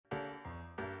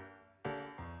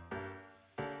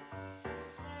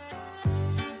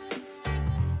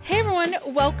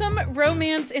everyone. Welcome,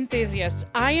 romance enthusiasts.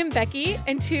 I am Becky,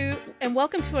 and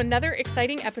welcome to another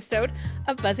exciting episode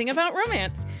of Buzzing About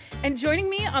Romance. And joining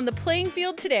me on the playing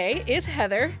field today is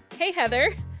Heather. Hey,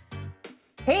 Heather.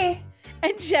 Hey.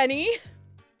 And Jenny.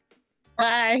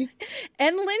 Hi.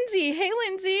 And Lindsay. Hey,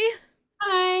 Lindsay.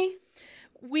 Hi.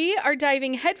 We are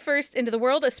diving headfirst into the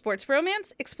world of sports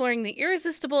romance, exploring the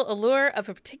irresistible allure of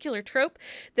a particular trope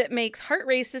that makes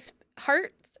hearts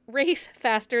race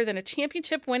faster than a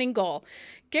championship-winning goal.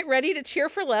 Get ready to cheer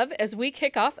for love as we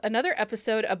kick off another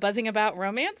episode of Buzzing About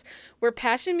Romance, where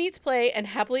passion meets play and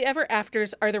happily ever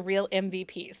afters are the real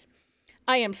MVPs.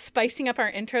 I am spicing up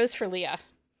our intros for Leah.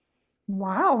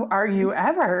 Wow, are you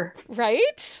ever?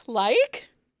 Right? Like?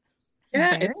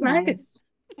 Yeah, Very it's nice.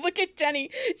 Look at Jenny.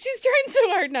 She's trying so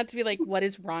hard not to be like, what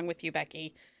is wrong with you,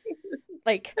 Becky?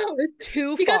 Like,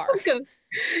 too You far. got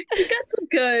some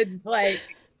good,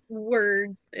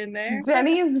 words in there.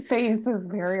 Jenny's face is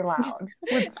very loud,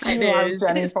 which I love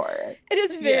Jenny for it. It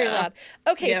is very Yeah. loud.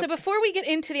 Okay, Yep. So before we get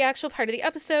into the actual part of the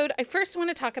episode, I first want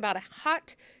to talk about a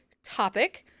hot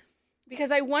topic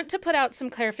because I want to put out some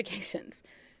clarifications.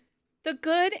 The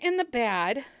good and the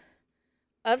bad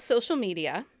of social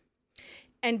media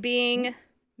and being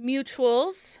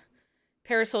mutuals,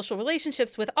 parasocial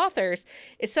relationships with authors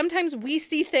is sometimes we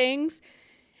see things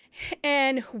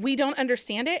and we don't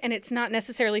understand it, and it's not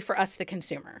necessarily for us, the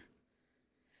consumer.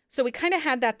 So we kind of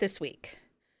had that this week.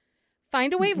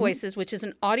 Findaway Voices, which is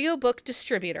an audiobook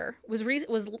distributor, was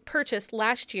purchased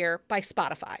last year by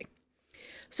Spotify.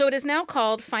 So it is now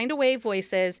called Findaway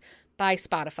Voices by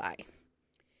Spotify.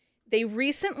 They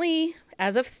recently,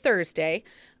 as of Thursday,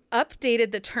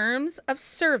 updated the terms of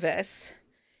service,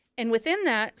 and within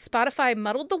that, Spotify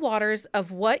muddled the waters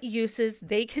of what uses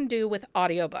they can do with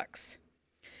audiobooks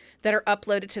that are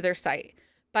uploaded to their site.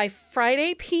 By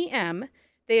Friday p.m.,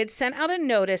 they had sent out a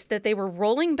notice that they were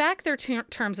rolling back their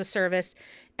terms of service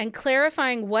and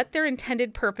clarifying what their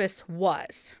intended purpose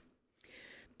was.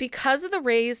 Because of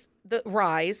the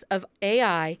rise of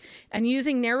AI and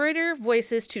using narrator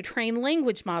voices to train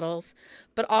language models,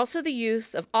 but also the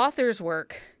use of authors'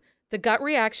 work, the gut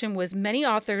reaction was many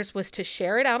authors was to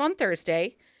share it out on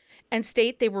Thursday and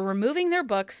state they were removing their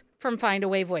books from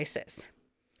Findaway Voices.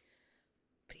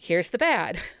 But here's the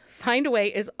bad.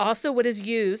 Findaway is also what is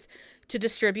used to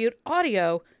distribute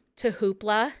audio to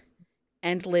Hoopla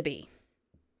and Libby.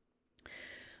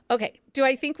 Okay, do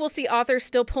I think we'll see authors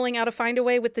still pulling out of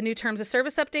Findaway with the new terms of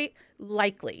service update?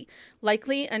 Likely.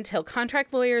 Likely until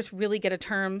contract lawyers really get a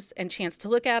terms and chance to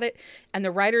look at it, and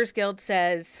the Writers Guild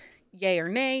says yay or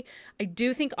nay. I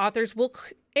do think authors will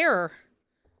err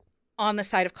on the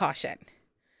side of caution.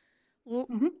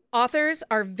 Authors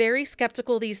are very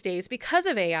skeptical these days because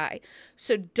of AI,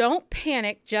 so don't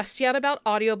panic just yet about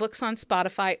audiobooks on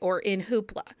Spotify or in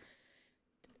Hoopla.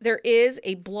 There is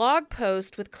a blog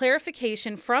post with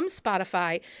clarification from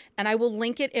Spotify, and I will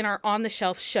link it in our On the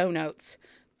Shelf show notes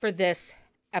for this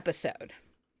episode.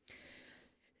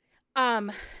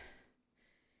 And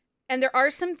there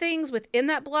are some things within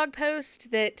that blog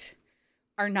post that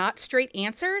are not straight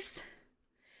answers,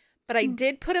 but I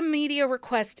did put a media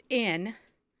request in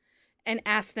and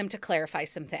ask them to clarify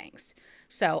some things.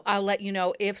 So I'll let you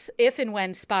know if and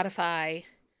when Spotify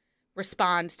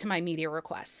responds to my media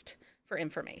request for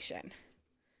information.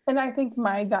 And I think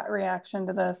my gut reaction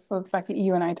to this, with Becky,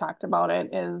 you and I talked about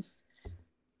it, is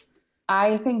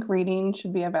I think reading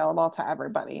should be available to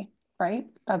everybody, right?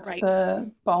 That's Right.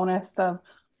 the bonus of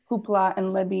Hoopla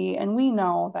and Libby. And we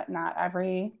know that not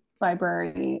every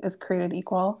library is created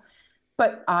equal,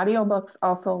 but audiobooks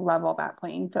also level that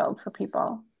playing field for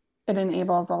people. It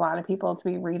enables a lot of people to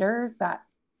be readers that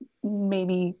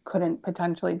maybe couldn't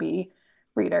potentially be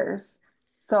readers.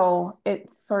 So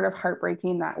it's sort of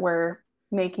heartbreaking that we're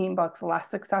making books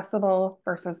less accessible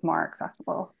versus more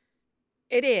accessible.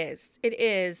 It is. It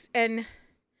is. And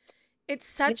it's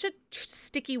such a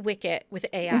sticky wicket with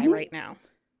AI right now.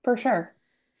 For sure.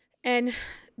 And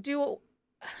do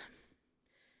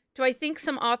I think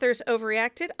some authors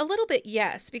overreacted? A little bit,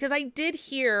 yes, because I did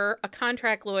hear a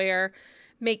contract lawyer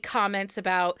make comments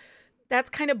about that's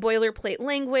kind of boilerplate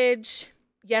language.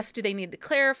 Yes, do they need to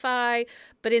clarify?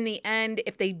 But in the end,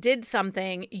 if they did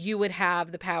something, you would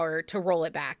have the power to roll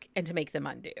it back and to make them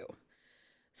undo.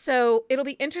 So it'll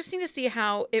be interesting to see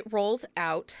how it rolls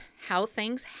out, how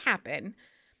things happen.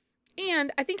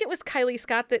 And I think it was Kylie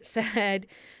Scott that said,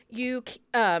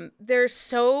 there's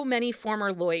so many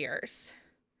former lawyers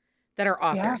that are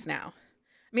authors now.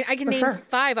 I mean, I can name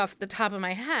 5 off the top of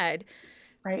my head.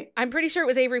 Right. I'm pretty sure it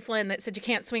was Avery Flynn that said you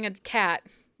can't swing a cat,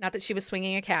 not that she was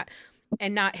swinging a cat,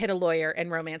 and not hit a lawyer in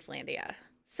Romancelandia.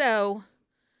 So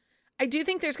I do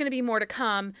think there's going to be more to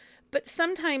come, But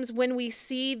sometimes when we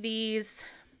see these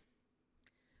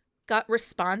gut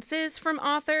responses from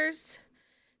authors,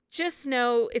 just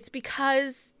know it's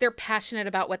because they're passionate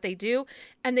about what they do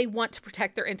and they want to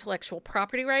protect their intellectual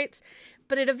property rights,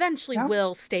 but it eventually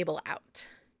will stable out.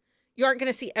 You aren't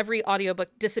going to see every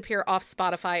audiobook disappear off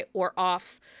Spotify or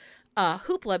off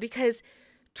Hoopla because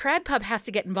TradPub has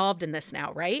to get involved in this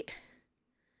now, right?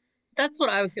 That's what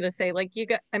I was gonna say. Like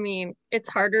I mean, it's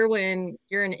harder when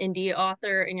you're an indie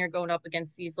author and you're going up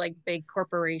against these like big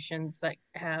corporations that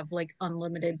have like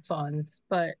unlimited funds.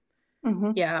 But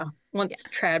yeah, once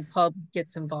TradPub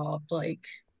gets involved, like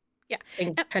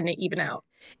things tend to even out.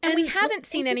 And we haven't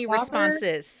seen any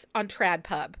responses on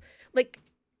TradPub. Like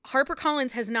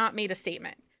HarperCollins has not made a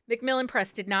statement. Macmillan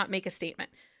Press did not make a statement.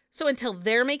 So until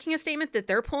they're making a statement that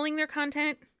they're pulling their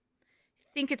content, I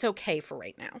think it's okay for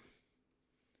right now.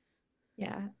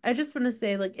 Yeah, I just want to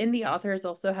say, like, indie authors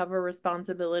also have a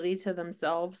responsibility to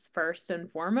themselves first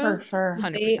and foremost. For sure.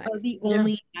 100%. They are the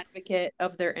only advocate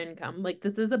of their income. Like,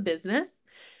 this is a business,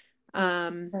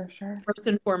 For sure. first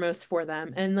and foremost for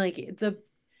them. And like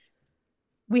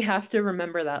we have to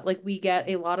remember that. Like, we get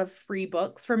a lot of free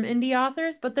books from indie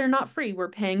authors, but they're not free. We're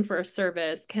paying for a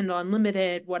service, Kindle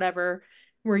Unlimited, whatever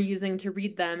we're using to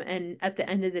read them. And at the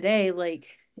end of the day, like,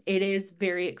 it is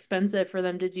very expensive for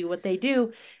them to do what they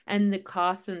do, and the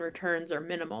costs and returns are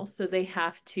minimal. So they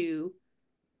have to,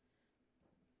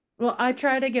 well, I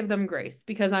try to give them grace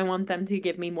because I want them to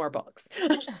give me more books.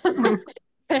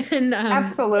 And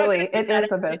absolutely, it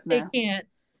is a business. They can't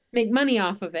make money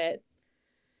off of it.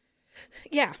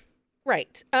 Yeah,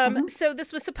 right. So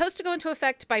this was supposed to go into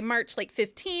effect by March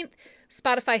 15th.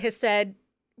 Spotify has said,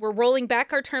 we're rolling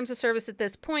back our terms of service at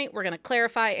this point. We're going to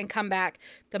clarify and come back.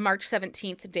 The March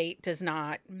 17th date does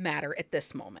not matter at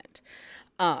this moment.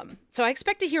 So I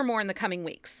expect to hear more in the coming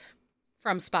weeks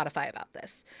from Spotify about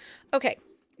this. Okay,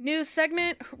 new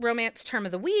segment, Romance Term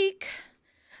of the Week.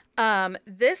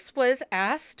 This was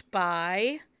asked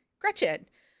by Gretchen,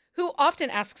 who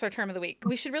often asks our Term of the Week.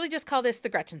 We should really just call this the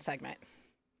Gretchen segment.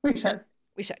 We should.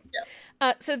 We should.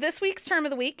 Yeah. So this week's Term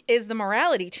of the Week is the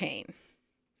morality chain.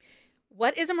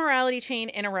 What is a morality chain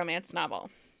in a romance novel?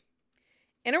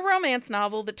 In a romance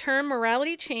novel, the term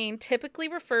morality chain typically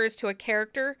refers to a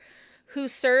character who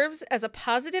serves as a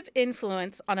positive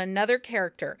influence on another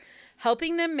character,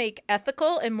 helping them make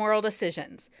ethical and moral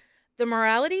decisions. The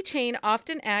morality chain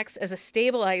often acts as a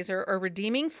stabilizer or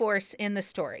redeeming force in the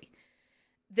story.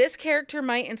 This character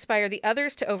might inspire the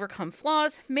others to overcome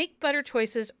flaws, make better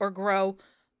choices, or grow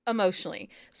emotionally.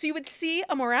 So you would see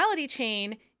a morality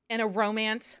chain in a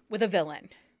romance with a villain,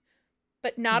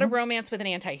 but not a romance with an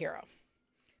anti-hero.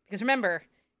 Because remember,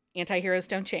 anti-heroes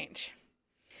don't change.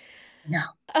 No.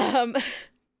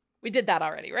 We did that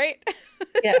already, right?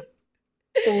 Yeah.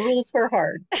 The rules were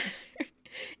hard.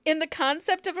 In the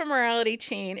concept of a morality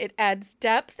chain, it adds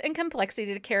depth and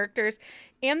complexity to characters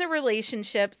and their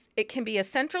relationships. It can be a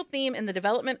central theme in the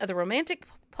development of the romantic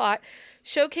plot,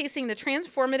 showcasing the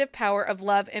transformative power of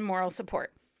love and moral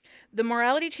support. The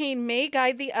morality chain may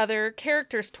guide the other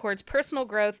characters towards personal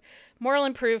growth, moral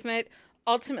improvement,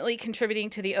 ultimately contributing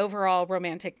to the overall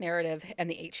romantic narrative and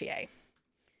the HEA.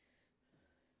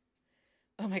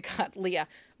 Oh my God, Leah.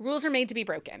 Rules are made to be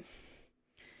broken.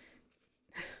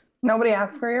 Nobody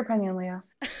asked for your opinion, Leah.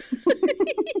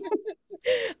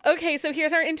 Okay, so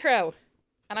here's our intro.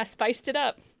 And I spiced it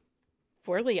up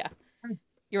for Leah.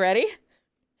 You ready?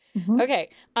 Okay,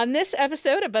 on this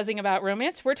episode of Buzzing About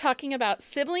Romance, we're talking about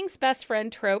siblings best friend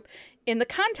trope in the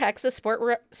context of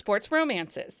sports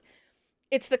romances.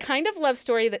 It's the kind of love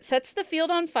story that sets the field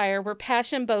on fire, where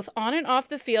passion both on and off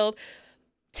the field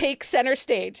takes center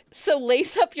stage. So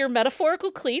lace up your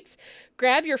metaphorical cleats,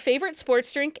 grab your favorite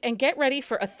sports drink, and get ready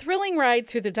for a thrilling ride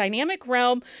through the dynamic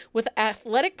realm with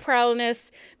athletic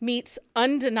prowess meets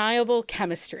undeniable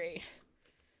chemistry.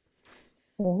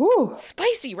 Ooh,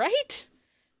 spicy, right?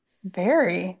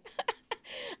 Very.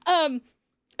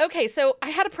 Okay, so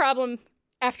I had a problem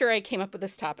after I came up with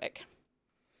this topic.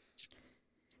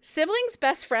 Siblings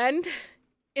best friend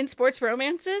in sports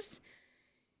romances,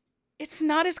 it's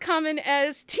not as common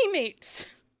as teammates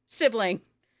sibling.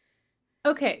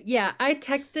 Okay, yeah, I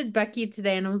texted Becky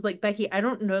today and I was like, Becky, I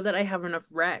don't know that I have enough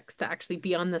recs to actually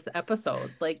be on this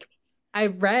episode. Like, I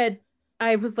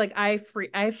was like, I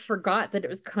forgot that it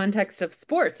was context of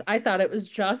sports. I thought it was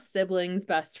just siblings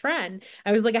best friend.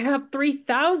 I was like, I have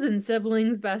 3,000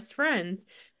 siblings best friends.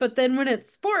 But then when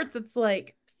it's sports, it's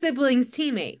like siblings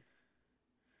teammate.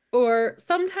 Or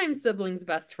sometimes siblings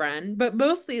best friend, but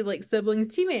mostly like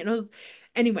siblings teammate. And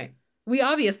anyway, we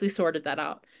obviously sorted that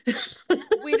out.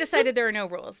 We decided there are no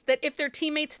rules, that if they're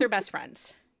teammates, they're best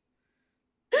friends.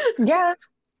 Yeah.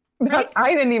 Right?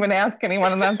 I didn't even ask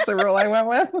anyone, and that's the rule I went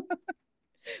with.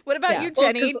 What about you,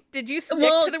 Jenny? Did you stick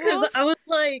to the rules? I was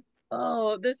like,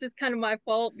 oh, this is kind of my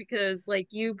fault because like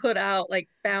you put out like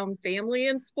found family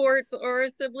in sports or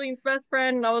siblings best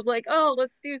friend. And I was like, oh,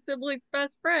 let's do siblings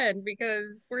best friend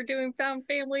because we're doing found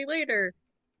family later.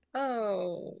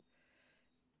 Oh.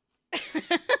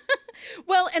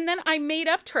 Well, and then I made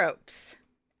up tropes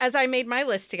as I made my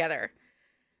list together.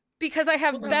 Because I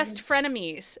have best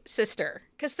frenemies, sister.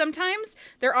 Because sometimes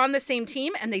they're on the same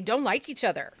team and they don't like each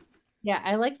other. Yeah,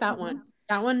 I like that one.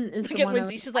 That one is Look the at one.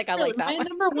 Lindsay. She's like, I like that my one.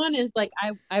 number one is like,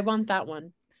 I want that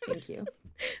one. Thank you.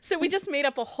 So we just made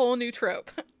up a whole new trope.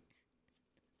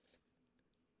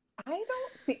 I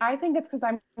don't see. I think it's because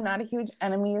I'm not a huge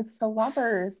enemies to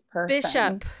lovers person.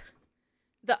 Bishop.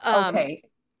 Okay.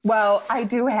 Well, I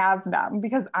do have them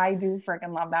because I do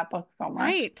freaking love that book so much.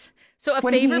 Right. So a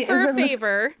When favor he for is a in the-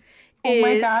 favor Oh my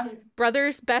is God.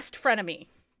 brother's best frenemy.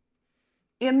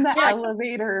 In the Yeah.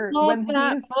 elevator, Love when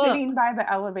that he's book. sitting by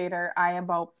the elevator, I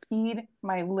about peed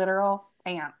my literal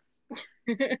pants.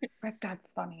 But that's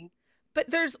funny.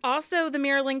 But there's also the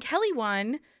Marilyn Kelly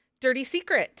one, Dirty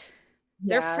Secret.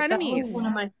 They're Yeah, that was frenemies. one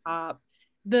of my top.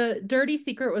 The Dirty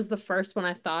Secret was the first one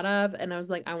I thought of, and I was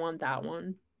like, I want that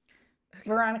one.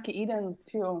 Veronica Eden's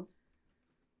too.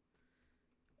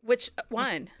 Which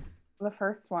one? The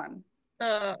first one.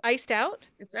 Iced Out?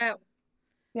 It's out.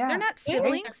 Yeah. They're not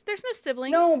siblings. There's no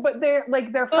siblings. No, but they're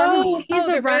frenemies. Oh, he's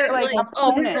they're a very, rival. like, Oh,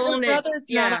 opponents. their brothers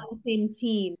Yeah. not on the same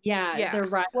team. Yeah, Yeah. they're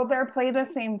right. Well, they play the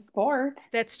same sport.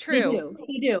 That's They true. do.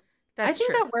 They do. That's I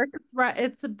think true. that works.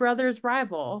 It's a brother's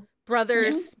rival.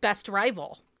 Brother's best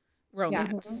rival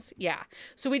romance. Yeah.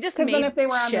 So we just Because made then if they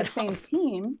were on the shit same up.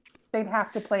 team, they'd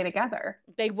have to play together.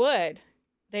 They would.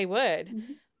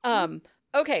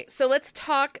 Okay, so let's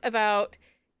talk about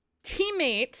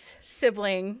teammates,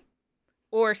 sibling,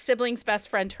 or siblings best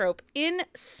friend trope in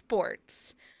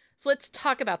sports. So let's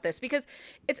talk about this because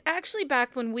it's actually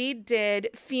back when we did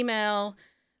female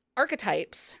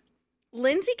archetypes.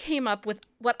 Lindsay came up with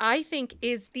what I think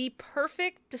is the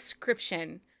perfect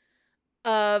description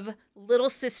of little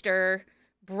sister,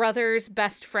 brother's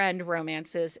best friend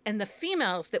romances and the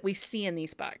females that we see in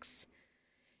these books.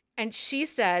 And she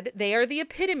said they are the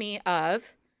epitome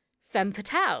of femme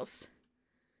fatales.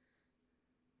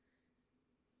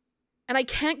 And I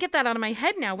can't get that out of my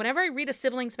head now. Whenever I read a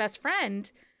sibling's best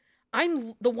friend,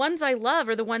 the ones I love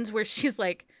are the ones where she's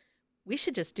like, we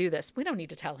should just do this. We don't need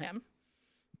to tell him.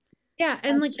 Yeah,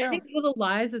 and That's like I true. think Little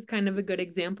Lies is kind of a good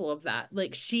example of that.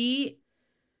 Like she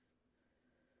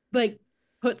like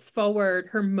puts forward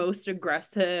her most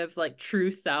aggressive, like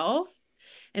true self.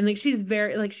 And like she's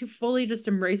very like she fully just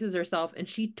embraces herself and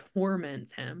she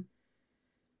torments him.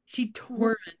 She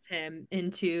torments him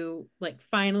into like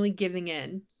finally giving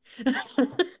in.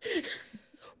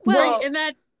 Well, Right,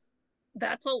 and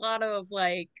that's a lot of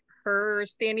like her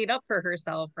standing up for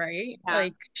herself, right? Yeah.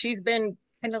 Like she's been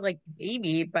kind of like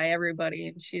babied by everybody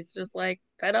and she's just like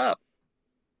fed up.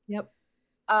 Yep.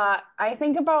 I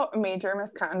think about Major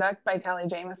Misconduct by Kelly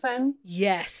Jameson.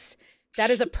 yes, that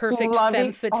is a perfect Lovey,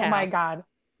 femme fatale. oh my God.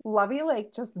 Lovey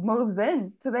like just moves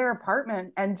in to their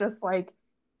apartment and just like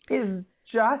is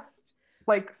just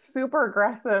like super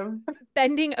aggressive.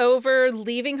 Bending over,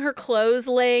 leaving her clothes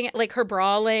laying, like her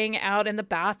bra laying out in the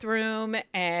bathroom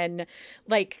and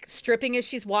like stripping as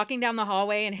she's walking down the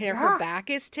hallway and her Yeah. back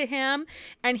is to him.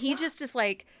 And he just is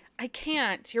like, I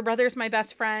can't. Your brother's my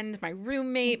best friend, my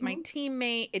roommate, my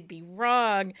teammate. It'd be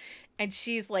wrong. And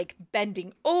she's like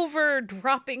bending over,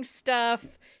 dropping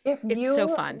stuff. It's so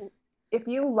fun. If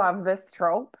you love this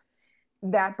trope,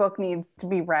 that book needs to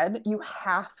be read. You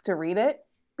have to read it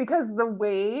because the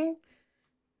way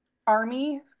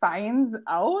Army finds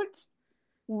out,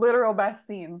 literal best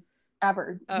scene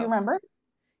ever. Do Oh. you remember?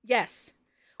 Yes.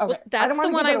 Okay. Well, that's the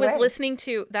wanna one give I it was away. listening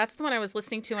to. That's the one I was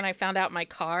listening to when I found out my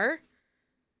car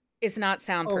is not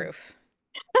soundproof.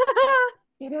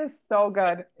 It is so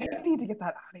good. I need to get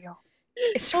that audio.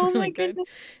 It's Oh really my good.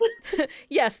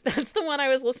 Yes, that's the one I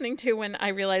was listening to when I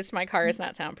realized my car is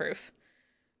not soundproof.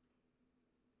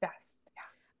 Yes.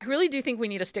 I really do think we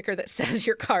need a sticker that says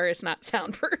your car is not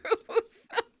soundproof.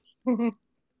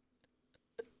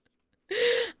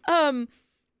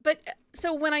 But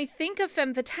so when I think of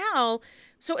femme fatale,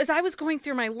 so as I was going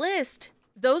through my list,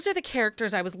 those are the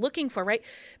characters I was looking for, right?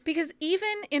 Because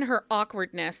even in her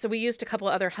awkwardness, so we used a couple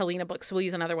other Helena books, so we'll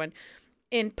use another one.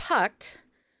 In Pucked,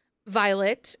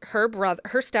 Violet,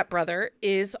 her stepbrother,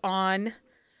 is on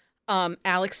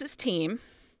Alex's team,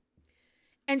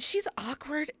 and she's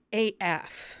awkward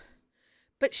AF.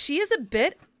 But she is a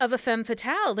bit of a femme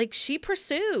fatale. Like, she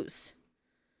pursues.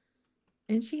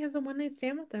 And she has a one-night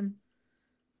stand with him.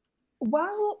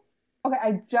 Well, okay,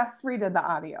 I just redid the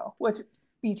audio, which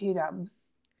BT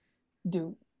dubs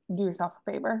do yourself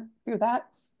a favor, do that.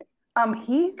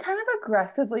 He kind of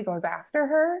aggressively goes after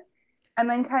her and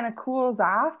then kind of cools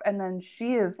off, and then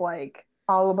she is like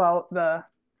all about the,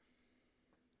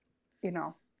 you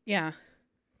know. Yeah.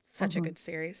 Such a good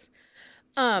series.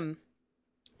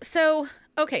 So,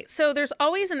 okay, so there's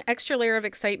always an extra layer of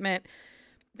excitement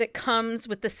that comes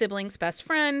with the sibling's best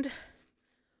friend.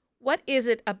 What is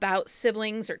it about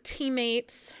siblings or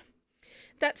teammates?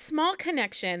 That small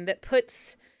connection that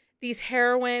puts these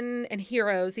heroine and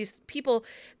heroes, these people,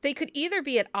 they could either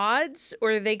be at odds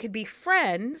or they could be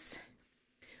friends.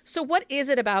 So what is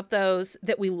it about those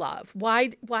that we love?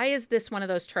 Why is this one of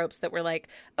those tropes that we're like,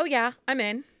 oh yeah, I'm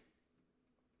in?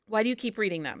 Why do you keep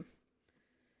reading them?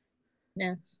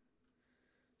 Yes.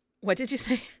 What did you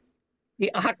say?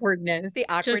 The awkwardness. The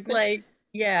awkwardness. Just like,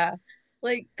 yeah.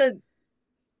 Like the,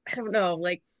 I don't know,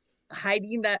 like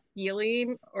hiding that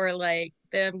feeling or like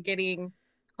them getting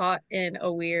caught in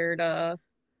a weird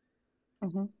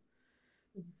position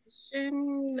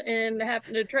and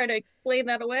having to try to explain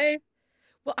that away.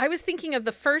 Well, I was thinking of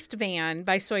the first Van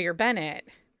by Sawyer Bennett.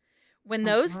 When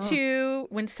those two,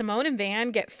 when Simone and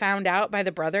Van get found out by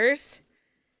the brothers,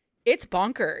 it's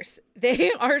bonkers.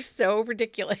 They are so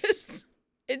ridiculous.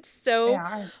 It's so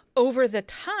over the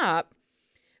top.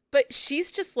 But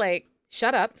she's just like,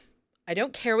 shut up. I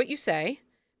don't care what you say.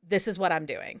 This is what I'm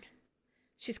doing.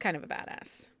 She's kind of a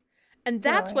badass. And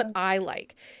that's what I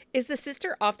like, is the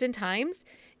sister oftentimes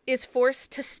is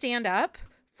forced to stand up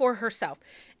for herself.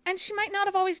 And she might not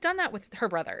have always done that with her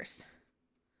brothers.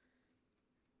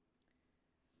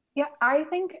 Yeah, I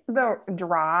think the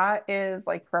draw is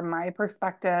like, from my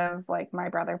perspective, like my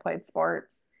brother played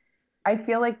sports. I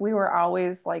feel like we were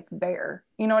always like there.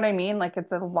 You know what I mean? Like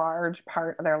it's a large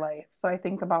part of their life. So I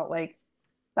think about like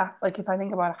that, like if I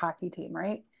think about a hockey team,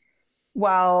 right?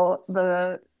 Well,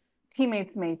 the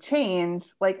teammates may change.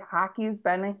 Like hockey's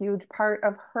been a huge part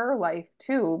of her life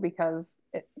too, because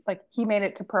it, like he made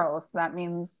it to pro. So that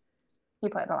means he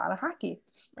played a lot of hockey.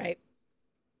 Right.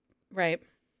 Right.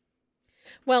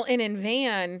 Well, and in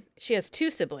Van, she has two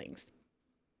siblings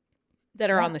that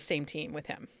are on the same team with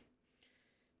him,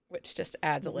 which just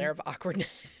adds a layer of awkwardness.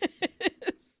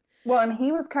 Well, and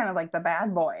he was kind of like the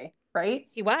bad boy, right?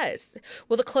 He was.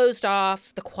 Well, the closed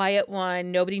off, the quiet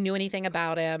one, nobody knew anything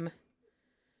about him.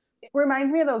 It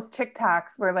reminds me of those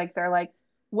TikToks where like they're like,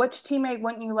 which teammate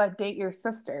wouldn't you let date your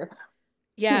sister?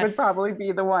 Yes. He would probably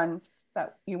be the one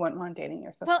that you wouldn't want dating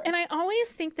your sister. Well, and I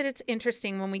always think that it's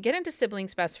interesting when we get into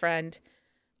Siblings Best Friend.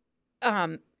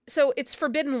 So it's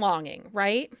forbidden longing,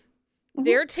 right?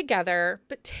 They're together,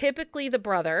 but typically the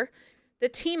brother, the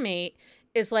teammate,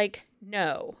 is like,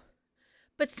 no.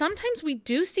 But sometimes we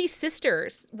do see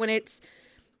sisters when it's,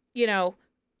 you know,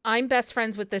 I'm best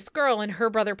friends with this girl and her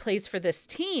brother plays for this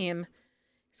team.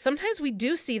 Sometimes we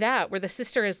do see that where the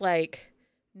sister is like,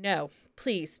 no,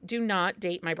 please do not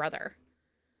date my brother.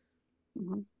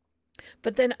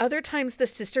 But then other times the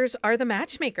sisters are the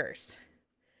matchmakers.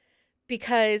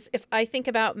 Because if I think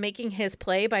about Making His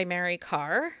Play by Mary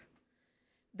Carr,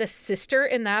 the sister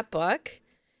in that book,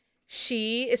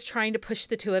 she is trying to push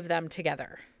the two of them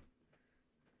together.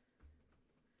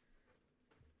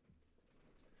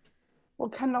 Well,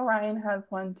 Kendall Ryan has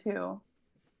one too.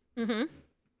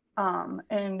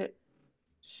 And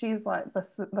she's like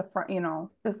the front, you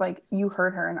know, is like, you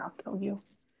hurt her and I'll kill you.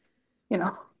 You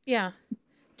know. Yeah.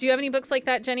 Do you have any books like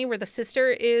that, Jenny, where the sister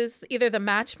is either the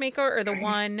matchmaker or the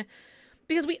one?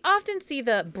 Because we often see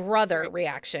the brother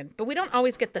reaction, but we don't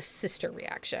always get the sister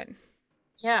reaction.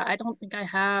 Yeah, I don't think I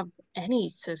have any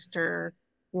sister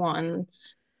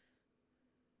ones.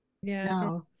 Yeah.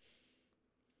 No.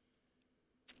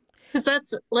 Because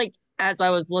that's like, as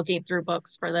I was looking through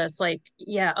books for this, like,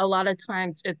 yeah, a lot of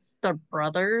times it's the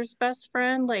brother's best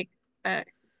friend. Like,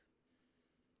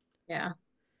 yeah.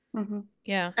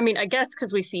 Yeah. I mean, I guess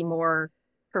because we see more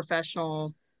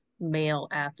professional male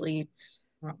athletes.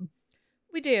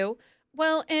 We do.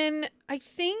 Well, and I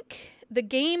think The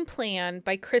Game Plan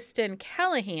by Kristen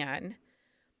Callahan,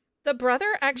 the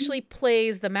brother actually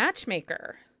plays the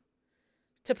matchmaker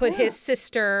to put his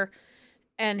sister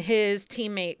and his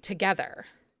teammate together.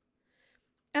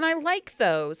 And I like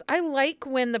those. I like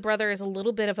when the brother is a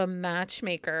little bit of a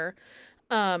matchmaker.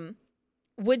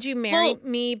 Would You Marry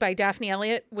Me by Daphne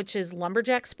Elliott, which is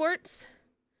lumberjack sports.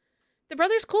 The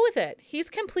brother's cool with it. He's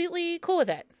completely cool with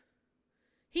it.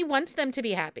 He wants them to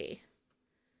be happy.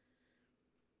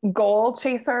 Goal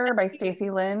Chaser by Stacey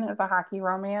Lynn is a hockey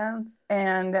romance.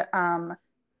 And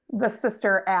the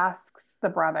sister asks the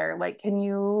brother, like,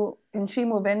 can she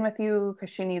move in with you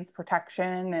because she needs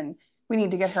protection and we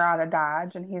need to get her out of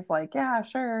Dodge? And he's like, yeah,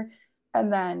 sure.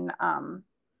 And then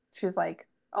she's like,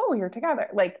 oh, you're together.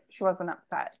 Like, she wasn't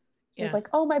upset. She's Yeah. like,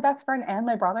 oh, my best friend and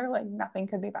my brother, like, nothing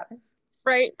could be better.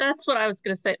 Right. That's what I was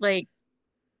gonna say. Like,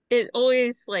 it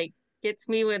always like gets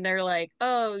me when they're like,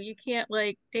 "Oh, you can't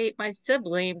like date my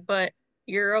sibling, but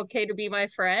you're okay to be my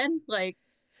friend." Like,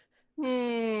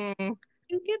 hmm. I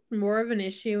think it's more of an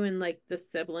issue in like the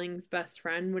sibling's best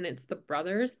friend when it's the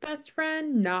brother's best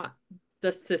friend, not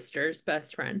the sister's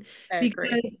best friend. I agree.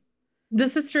 Because the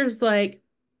sister's like,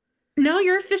 no,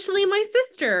 you're officially my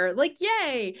sister. Like,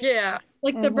 yay. Yeah.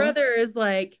 Like the Mhm. brother is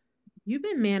like, you've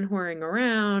been man whoring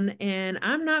around and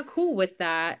I'm not cool with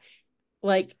that.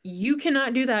 Like, you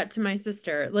cannot do that to my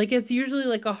sister. Like, it's usually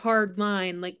like a hard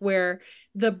line, like where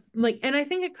and I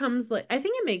think it comes like, I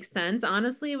think it makes sense,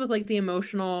 honestly, with like the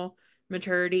emotional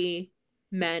maturity.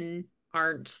 Men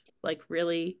aren't like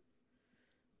really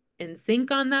in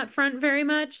sync on that front very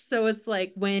much. So it's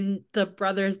like when the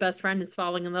brother's best friend is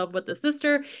falling in love with the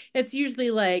sister, it's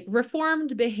usually like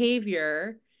reformed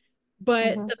behavior,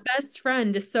 but Mhm. the best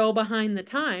friend is so behind the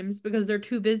times because they're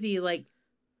too busy like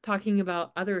talking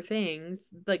about other things.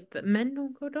 Like the men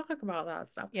don't go talk about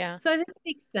that stuff. Yeah. So I think it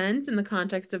makes sense in the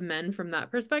context of men from that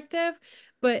perspective.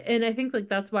 And I think like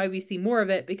that's why we see more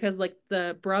of it, because like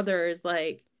the brother is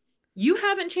like, you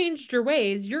haven't changed your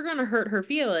ways. You're gonna hurt her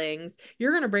feelings.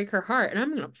 You're gonna break her heart, and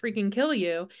I'm gonna freaking kill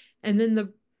you. And then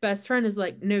the best friend is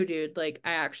like, no, dude, like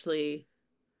I actually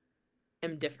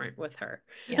am different with her.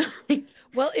 Yeah.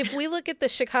 Well, if we look at the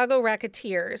Chicago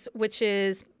Racketeers, which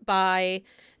is by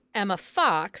Emma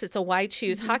Fox, it's a Why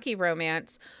Choose hockey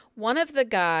romance. One of the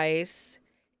guys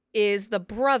is the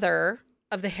brother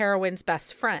of the heroine's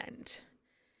best friend.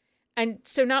 And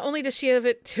so not only does she have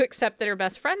it to accept that her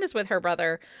best friend is with her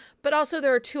brother, but also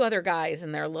there are two other guys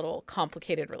in their little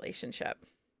complicated relationship.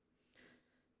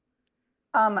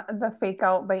 The Fake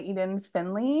Out by Eden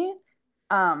Finley.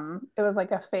 It was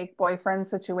like a fake boyfriend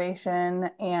situation,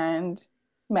 and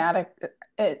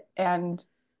and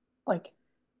like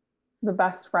the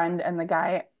best friend and the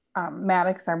guy,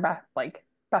 Maddox are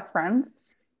best friends.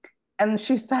 And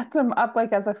she sets him up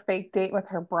like as a fake date with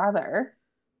her brother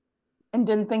and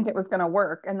didn't think it was gonna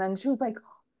work. And then she was like,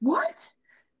 what?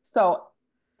 So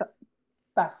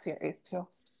best series too.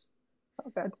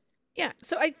 So good. Yeah.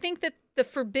 So I think that the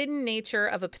forbidden nature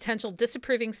of a potential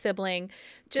disapproving sibling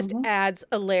just adds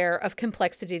a layer of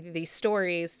complexity to these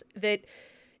stories that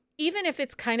even if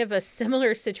it's kind of a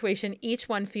similar situation, each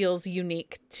one feels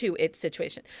unique to its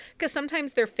situation. Because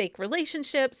sometimes they're fake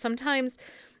relationships, sometimes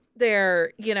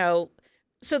they're,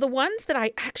 so the ones that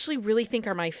I actually really think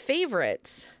are my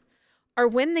favorites are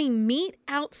when they meet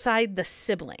outside the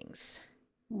siblings.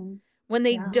 When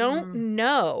they don't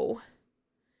know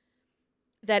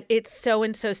that it's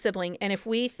so-and-so sibling. And if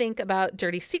we think about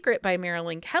Dirty Secret by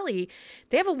Marilyn Kelly,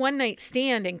 they have a one-night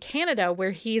stand in Canada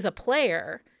where he's a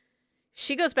player.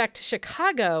 She goes back to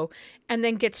Chicago and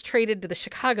then gets traded to the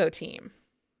Chicago team.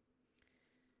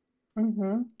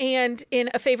 And in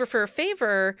A Favor for a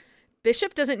Favor,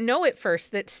 Bishop doesn't know at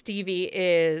first that Stevie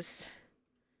is...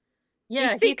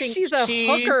 Yeah, he thinks she's a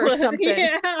hooker or something. Yeah,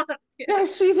 he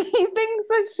thinks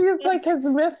that she's like his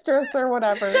mistress or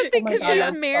whatever. Something because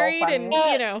he's married so and,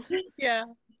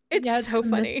 it's so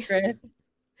funny.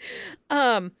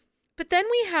 But then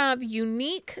we have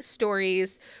unique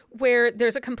stories where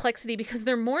there's a complexity because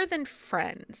they're more than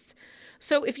friends.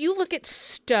 So if you look at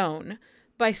Stone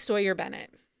by Sawyer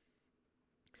Bennett.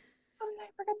 How did I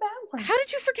forget that one? How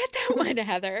did you forget that one,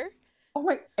 Heather? Oh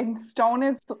my, and Stone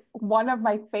is one of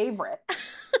my favorites.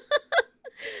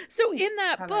 So in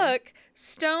that book,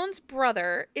 Stone's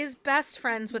brother is best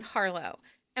friends with Harlow.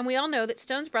 And we all know that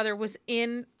Stone's brother was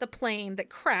in the plane that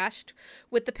crashed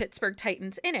with the Pittsburgh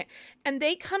Titans in it. And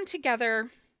they come together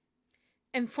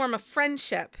and form a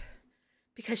friendship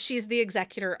because she's the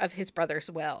executor of his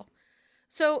brother's will.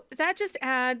 So that just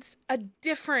adds a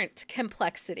different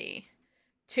complexity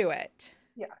to it.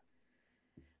 Yes.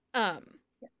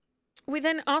 We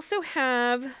then also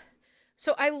have...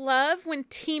 So I love when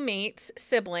Teammates'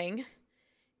 sibling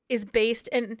is based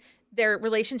and their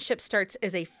relationship starts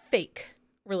as a fake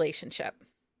relationship.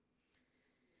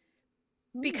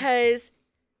 Because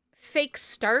Fake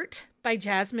Start by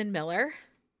Jasmine Miller.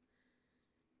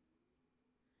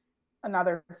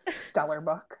 Another stellar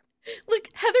book.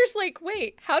 Like, Heather's like,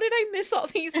 wait, how did I miss all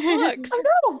these books? I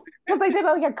know, because I did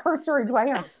like a cursory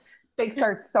glance. Fake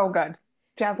Start's so good.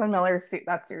 Jasmine Miller's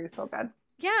that series is so good.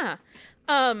 Yeah.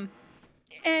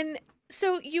 And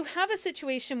so you have a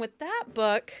situation with that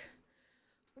book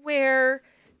where,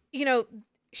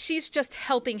 she's just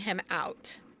helping him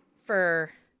out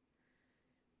for,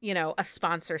 a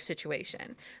sponsor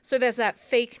situation. So there's that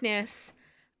fakeness.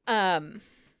 I'm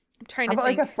trying How to about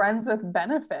like think. a friends with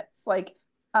benefits, like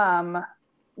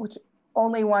which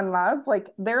only one love, like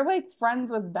they're like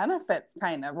friends with benefits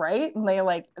kind of, right? And they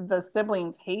like the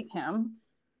siblings hate him,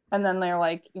 and then they're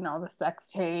like, the sex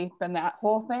tape and that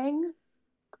whole thing.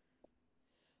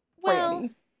 Well,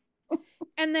 Pretty.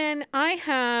 and then I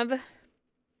have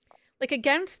like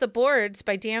Against the Boards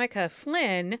by Danica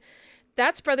Flynn.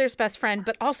 That's brother's best friend,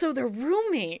 but also they're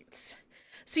roommates.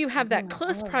 So you have that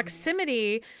close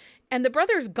proximity, and the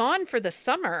brother's gone for the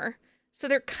summer. So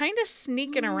they're kind of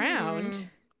sneaking around,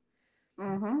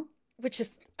 Mm-hmm. which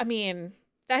is, I mean,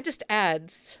 that just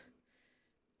adds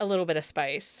a little bit of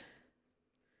spice.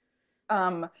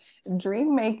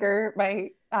 Dream Maker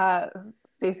by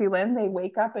Stacey Lynn, they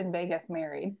wake up in Vegas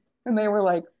married. And they were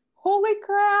like, holy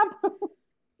crap.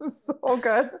 It's so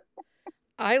good.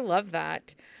 I love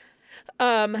that.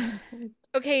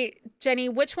 Okay, Jenny,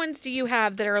 which ones do you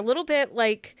have that are a little bit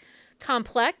like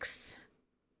complex?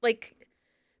 Like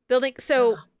building.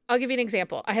 So I'll give you an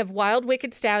example. I have Wild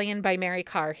Wicked Stallion by Mary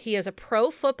Carr. He is a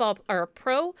pro football or a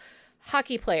pro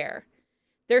hockey player.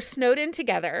 They're snowed in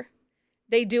together.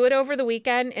 They do it over the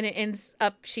weekend, and it ends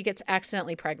up she gets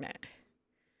accidentally pregnant.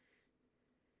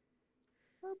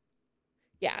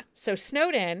 Yeah. So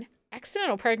snowed in,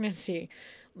 accidental pregnancy.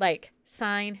 Like,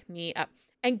 sign me up.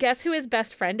 And guess who his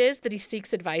best friend is that he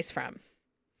seeks advice from?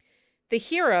 The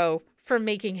hero for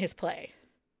making his play.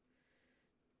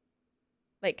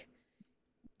 Like,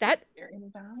 that.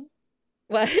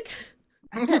 What?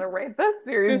 I'm going to write this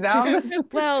series down.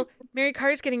 Well, Mary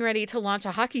Carr's getting ready to launch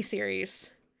a hockey series.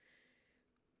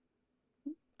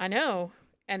 I know.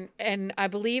 And I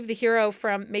believe the hero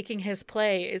from making his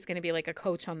play is going to be like a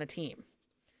coach on the team.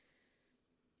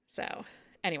 So,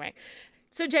 anyway.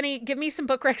 So, Jenny, give me some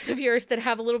book recs of yours that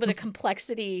have a little bit of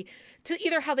complexity to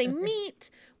either how they meet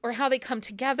or how they come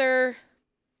together.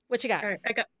 What you got? All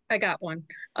right, I got one.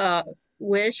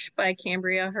 Wish by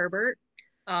Cambria Herbert.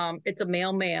 It's a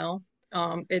male.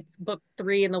 It's book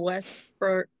 3 in the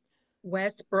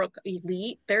Westbrook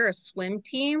Elite. They're a swim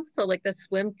team. So like the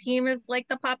swim team is like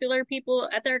the popular people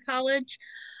at their college.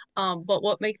 But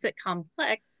what makes it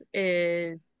complex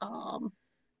is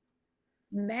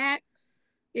Max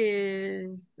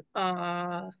is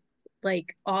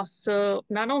like also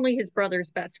not only his brother's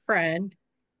best friend,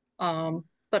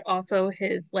 but also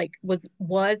his like was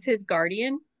his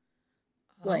guardian.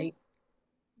 Oh. Like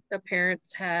the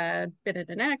parents had been in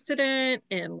an accident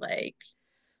and like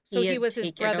So he had was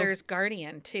his taken over. brother's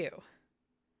guardian too.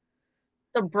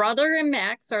 The brother and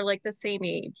Max are like the same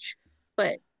age,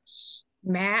 but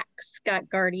Max got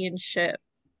guardianship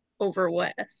over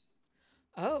Wes.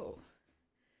 Oh.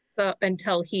 So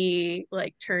until he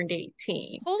like turned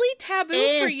 18. Holy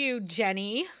taboo for you,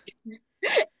 Jenny.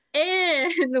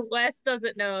 And Wes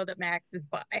doesn't know that Max is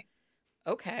bi.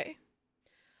 Okay.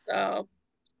 So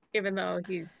even though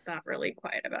he's not really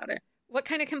quiet about it. What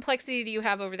kind of complexity do you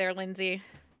have over there, Lindsay?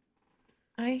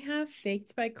 I have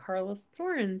Faked by Carlos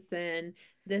Sorensen.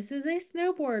 This is a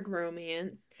snowboard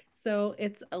romance, so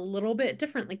it's a little bit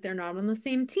different. Like they're not on the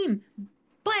same team,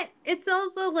 but it's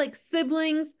also like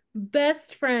siblings,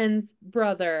 best friend's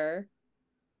brother.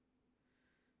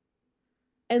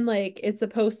 And like it's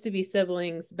supposed to be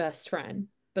siblings' best friend,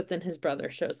 but then his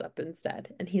brother shows up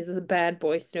instead, and he's a bad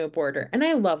boy snowboarder. And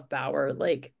I love Bauer.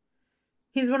 Like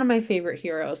he's one of my favorite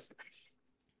heroes.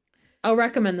 I'll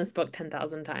recommend this book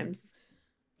 10,000 times.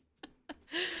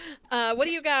 What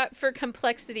do you got for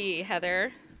complexity,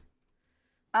 Heather?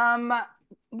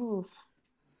 Well,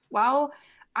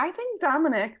 I think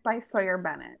Dominic by Sawyer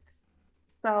Bennett.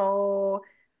 So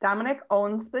Dominic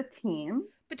owns the team.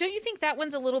 But don't you think that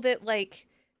one's a little bit like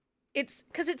it's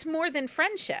because it's more than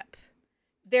friendship,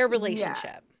 their relationship.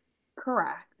 Yeah,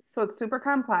 correct. So it's super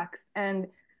complex, and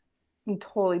I'm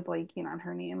totally blanking on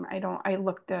her name. I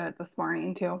looked at it this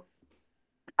morning too.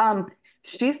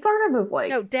 She sort of is like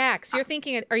No, Dax. Are you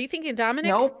thinking Dominic?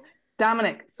 Nope,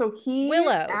 Dominic. So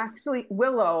Willow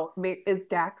is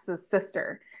Dax's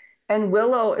sister. And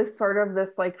Willow is sort of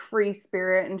this like free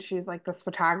spirit, and she's like this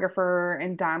photographer,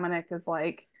 and Dominic is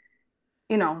like,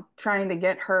 trying to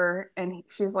get her, and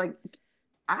she's like,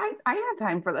 I had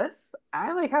time for this.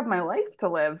 I like have my life to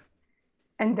live.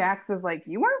 And Dax is like,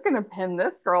 you weren't gonna pin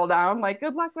this girl down. Like,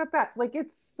 good luck with that. Like,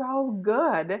 it's so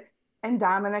good. And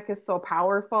Dominic is so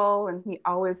powerful, and he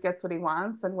always gets what he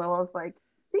wants. And Willow's like,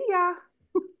 see ya.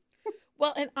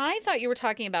 Well, and I thought you were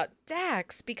talking about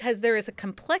Dax because there is a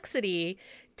complexity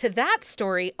to that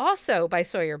story also by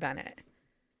Sawyer Bennett.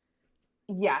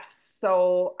 Yes.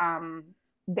 So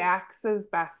Dax's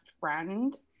best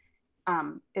friend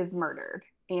is murdered,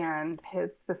 and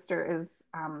his sister is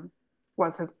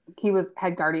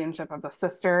had guardianship of the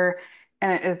sister,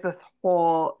 and it is this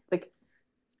whole like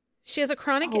she has a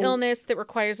chronic illness that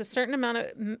requires a certain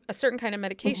kind of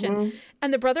medication,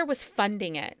 and the brother was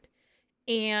funding it.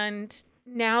 And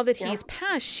now that he's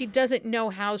passed, she doesn't know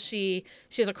how she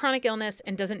has a chronic illness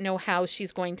and doesn't know how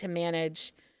she's going to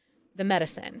manage the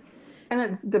medicine. And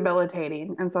it's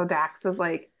debilitating. And so Dax is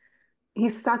like,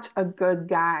 he's such a good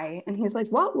guy. And he's like,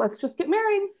 well, let's just get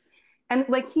married. And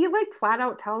like, he like flat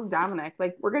out tells Dominic,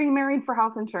 like, we're getting married for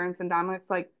health insurance. And Dominic's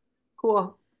like,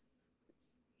 cool.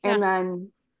 Yeah. And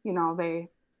then, you know, they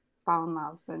fall in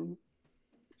love.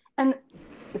 And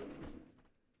it's,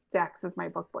 Dax is my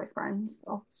book boyfriend.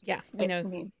 So yeah, we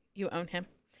know you own him.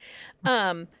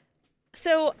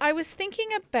 So I was thinking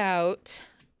about,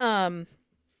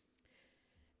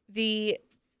 we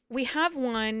have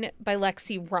one by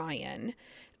Lexi Ryan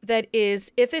that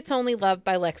is If It's Only Love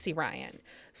by Lexi Ryan.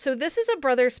 So this is a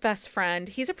brother's best friend.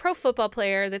 He's a pro football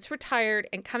player that's retired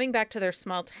and coming back to their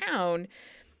small town.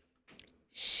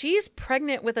 She's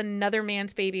pregnant with another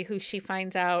man's baby who she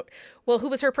finds out, who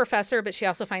was her professor, but she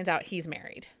also finds out he's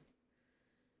married.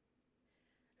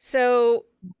 So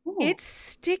it's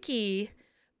sticky,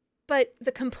 but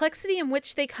the complexity in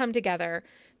which they come together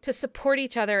to support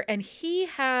each other. And he's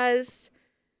a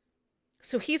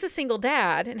single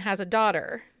dad and has a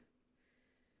daughter,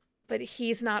 but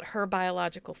he's not her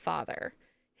biological father.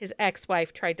 His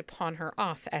ex-wife tried to pawn her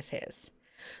off as his.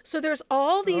 So there's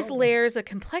all these layers of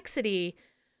complexity,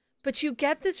 but you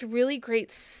get this really great,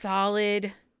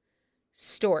 solid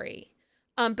story.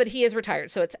 But he is retired.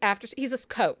 So it's after he's a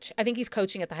coach. I think he's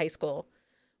coaching at the high school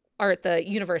or at the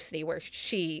university where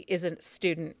she is a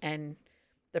student and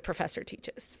the professor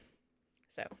teaches.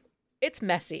 So it's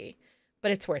messy,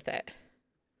 but it's worth it.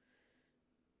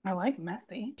 I like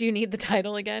messy. Do you need the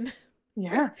title again?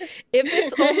 Yeah. If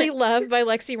It's Only Love by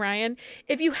Lexi Ryan.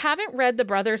 If you haven't read the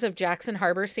Brothers of Jackson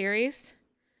Harbor series,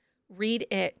 read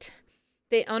it.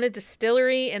 They own a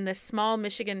distillery in this small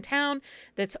Michigan town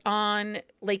that's on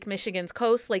Lake Michigan's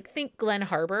coast, like think Glen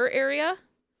Harbor area.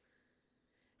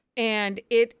 And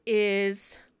it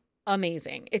is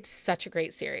amazing. It's such a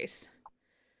great series.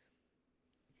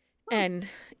 And,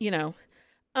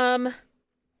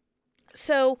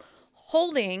 so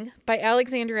Holding by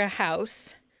Alexandria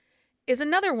House is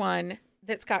another one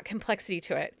that's got complexity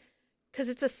to it because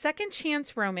it's a second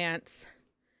chance romance,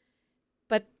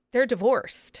 but they're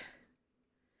divorced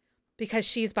because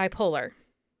she's bipolar.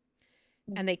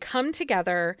 And they come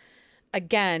together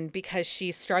again because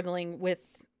she's struggling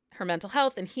with her mental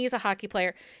health and he's a hockey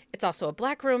player. It's also a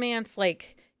Black romance,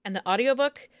 and the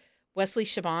audiobook, Wesley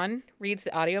Chabon reads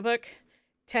the audiobook.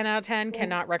 10 out of 10,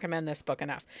 cannot recommend this book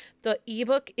enough. The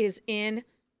ebook is in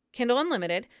Kindle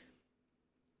Unlimited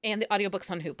and the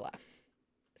audiobook's on Hoopla.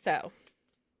 So,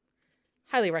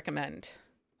 highly recommend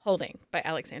Holding by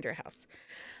Alexandria House.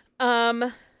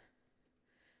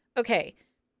 Okay.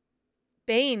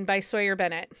 Bane by Sawyer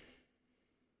Bennett.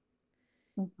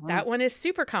 Mm-hmm. That one is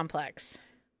super complex.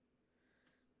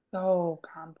 So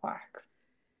complex.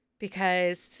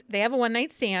 Because they have a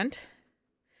one-night stand.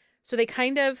 So they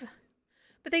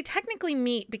but they technically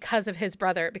meet because of his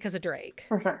brother, because of Drake.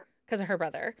 For sure. Because of her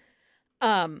brother.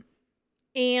 And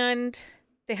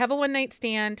they have a one-night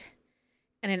stand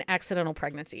and an accidental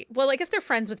pregnancy. Well, I guess they're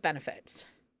friends with benefits.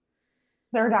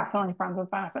 They're definitely friends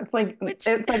with benefits.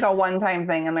 It's like a one-time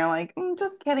thing, and they're like,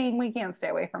 just kidding, we can't stay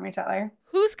away from each other.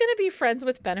 Who's going to be friends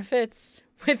with benefits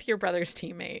with your brother's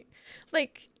teammate?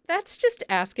 That's just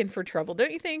asking for trouble,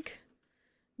 don't you think?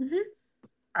 Mm-hmm.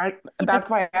 That's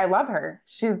why I love her.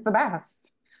 She's the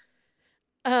best.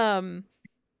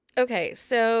 Okay,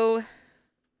 so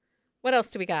what else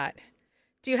do we got?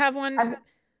 Do you have one? Go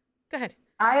ahead.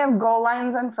 I have Goal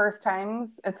Lines and First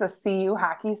Times. It's a CU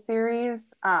hockey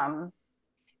series. One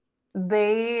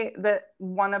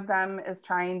of them is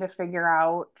trying to figure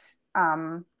out,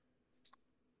 are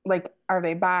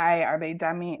they bi? Are they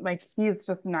demi? He's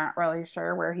just not really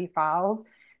sure where he falls.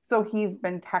 So he's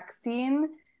been texting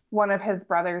one of his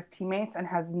brother's teammates and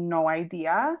has no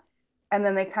idea. And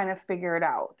then they kind of figure it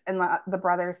out. And the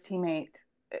brother's teammate,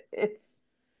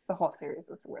 the whole series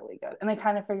is really good. And they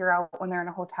kind of figure out when they're in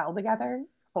a hotel together.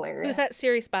 It's hilarious. Who's that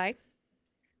series by?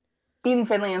 Ian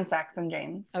Finley and Saxon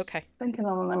James. Okay. Thinking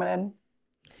Unlimited.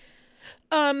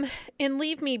 In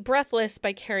Leave Me Breathless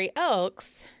by Carrie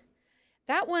Elks,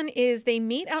 that one is they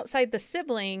meet outside the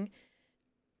sibling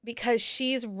because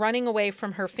she's running away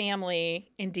from her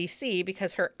family in DC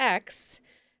because her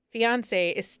ex-fiance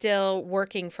is still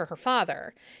working for her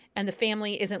father. And the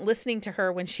family isn't listening to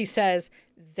her when she says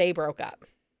they broke up.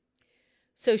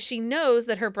 So she knows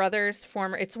that her brother's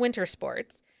it's winter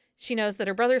sports. She knows that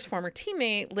her brother's former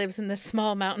teammate lives in this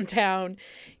small mountain town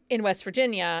in West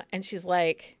Virginia. And she's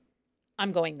like,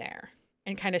 I'm going there,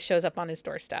 and kind of shows up on his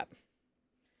doorstep.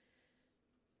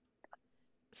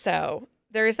 So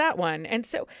there is that one. And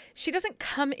so she doesn't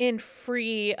come in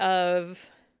free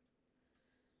of,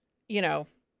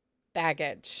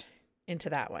 baggage into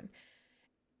that one.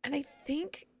 And I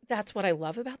think that's what I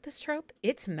love about this trope.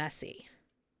 It's messy.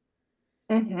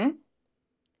 Mm-hmm.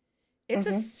 It's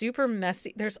a super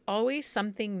messy. There's always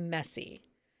something messy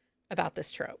about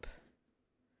this trope.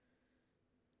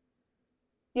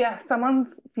 Yeah,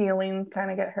 someone's feelings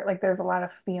kind of get hurt. Like there's a lot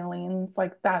of feelings.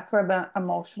 Like that's where the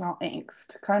emotional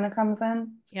angst kind of comes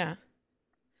in. Yeah.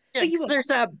 Yeah, 'cause there's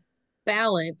that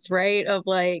balance, right? Of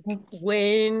like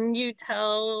when you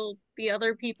tell the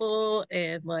other people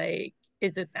and like,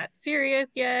 is it that serious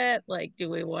yet? Like, do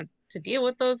we want to deal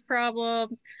with those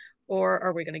problems, or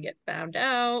are we going to get found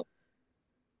out?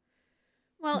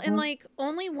 Well, and like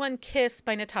Only One Kiss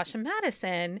by Natasha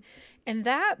Madison, in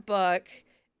that book,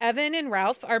 Evan and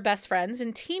Ralph are best friends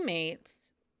and teammates.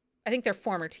 I think they're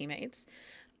former teammates.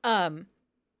 Candace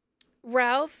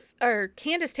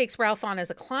takes Ralph on as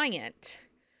a client.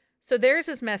 So theirs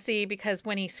is messy because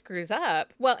when he screws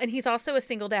up, well, and he's also a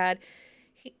single dad.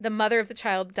 The mother of the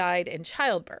child died in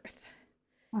childbirth.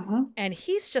 And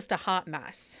he's just a hot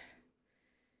mess.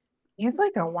 He's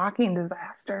like a walking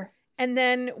disaster. And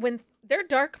then when their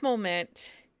dark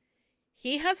moment,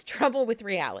 he has trouble with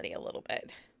reality a little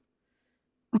bit.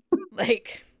 But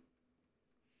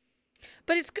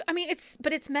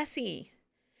it's messy.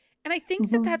 And I think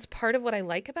that that's part of what I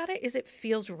like about it is it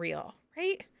feels real,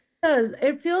 right? Does.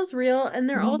 It feels real, and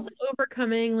they're also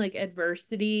overcoming like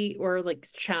adversity or like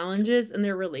challenges in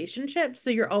their relationship. So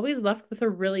you're always left with a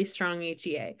really strong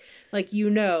HEA. Like,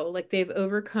 like they've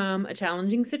overcome a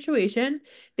challenging situation.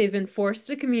 They've been forced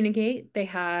to communicate. They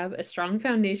have a strong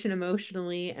foundation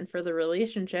emotionally and for the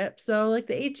relationship. So like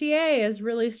the HEA is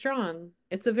really strong.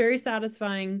 It's a very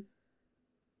satisfying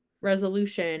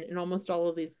resolution in almost all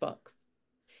of these books,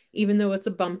 even though it's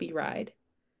a bumpy ride.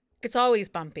 It's always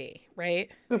bumpy,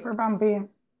 right? Super bumpy.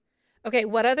 Okay,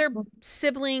 what other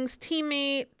siblings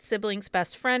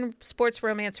best friend, sports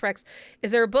romance Rex? Is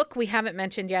there a book we haven't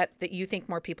mentioned yet that you think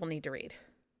more people need to read?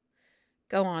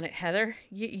 Go on it, Heather.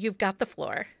 You've got the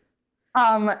floor.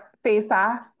 Face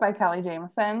Off by Kelly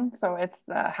Jamieson. So it's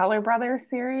the Heller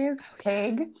Brothers series,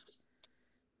 Tag.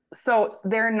 So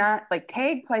they're not like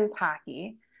Tag plays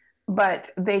hockey,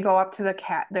 but they go up to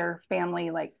their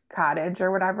family like cottage or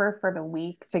whatever for the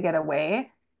week to get away.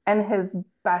 And his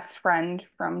best friend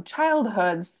from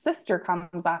childhood's sister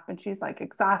comes up and she's like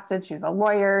exhausted. She's a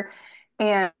lawyer.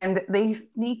 And they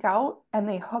sneak out and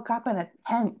they hook up in a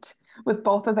tent with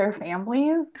both of their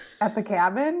families at the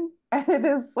cabin. And it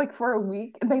is like for a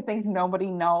week. And they think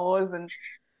nobody knows. And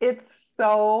it's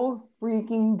so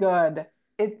freaking good.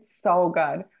 It's so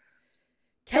good.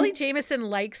 Kelly Jamieson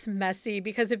likes messy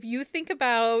because if you think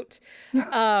about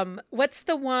what's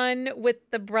the one with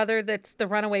the brother that's the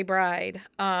runaway bride?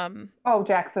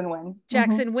 Jackson Wynn.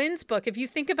 Jackson Wynn's book. If you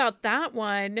think about that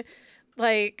one,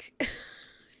 like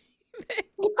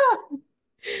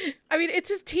I mean, it's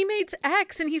his teammate's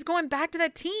ex and he's going back to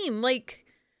that team. Like,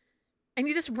 and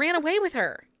he just ran away with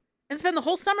her and spent the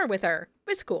whole summer with her.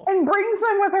 It's cool. And brings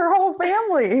him with her whole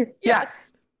family.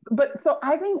 Yes. But so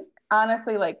I think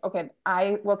honestly, like, okay,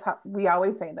 we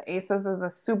always say the Aces is a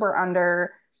super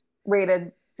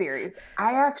underrated series.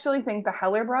 I actually think the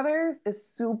Heller Brothers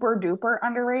is super duper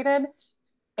underrated.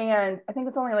 And I think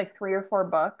it's only like 3 or 4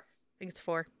 books. I think it's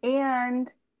 4.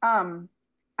 And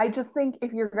I just think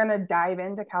if you're gonna dive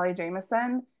into Kelly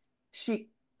Jamieson,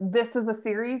 this is a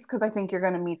series because I think you're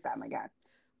gonna meet them again.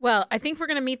 Well, I think we're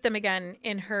gonna meet them again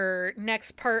in her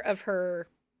next part of her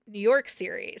New York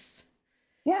series.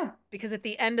 Yeah. Because at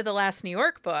the end of the last New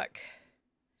York book,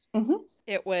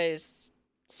 it was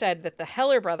said that the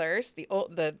Heller brothers, the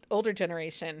older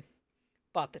generation,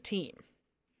 bought the team.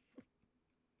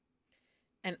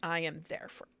 And I am there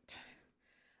for it.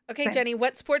 Okay, Right. Jenny,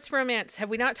 what sports romance have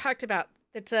we not talked about?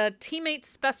 It's a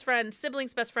teammate's best friend,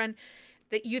 sibling's best friend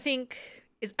that you think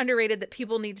is underrated that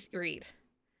people need to read.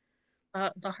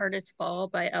 The Hardest Fall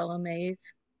by Ella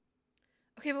Mays.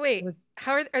 Okay, but wait.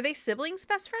 How are they siblings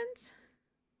best friends?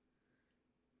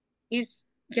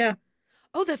 Yeah.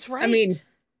 Oh, that's right.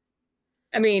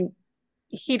 I mean,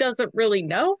 he doesn't really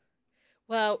know.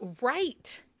 Well,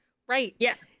 right.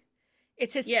 Yeah.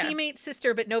 It's his teammate's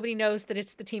sister, but nobody knows that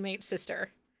it's the teammate's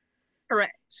sister.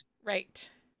 Correct. Right.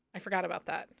 I forgot about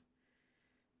that.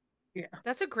 Yeah.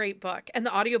 That's a great book. And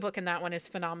the audiobook in that one is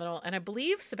phenomenal. And I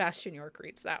believe Sebastian York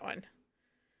reads that one.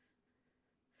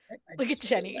 Look at just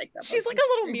Jenny. like that She's book. like a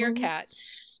little meerkat.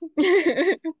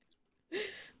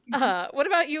 What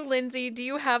about you, Lindsay? Do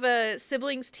you have a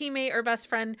siblings, teammate, or best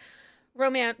friend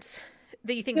romance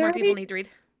that you think more people need to read?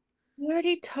 We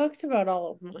already talked about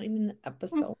all of mine in the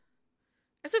episode.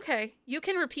 It's okay. You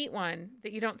can repeat one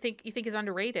that you think is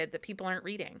underrated that people aren't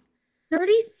reading.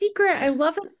 Dirty Secret. I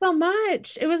love it so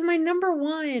much. It was my number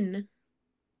one.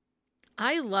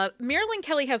 Marilyn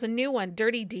Kelly has a new one,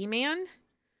 Dirty D-Man.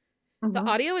 The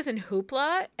audio is in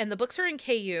Hoopla and the books are in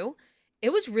KU.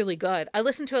 It was really good. I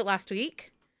listened to it last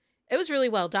week. It was really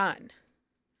well done.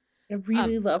 I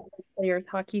really love the Slayers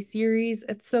hockey series.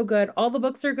 It's so good. All the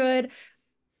books are good.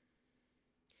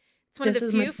 It's one of the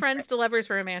few friends to lovers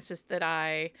romances that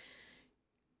I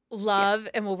love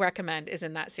and will recommend is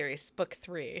in that series, book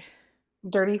 3.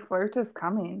 Dirty Flirt is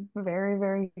coming very,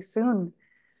 very soon.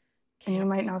 And you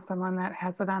might know someone that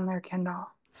has it on their Kindle.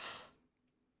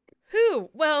 Who?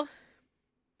 Well,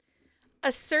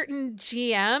 a certain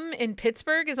GM in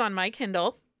Pittsburgh is on my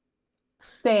Kindle.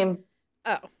 Same.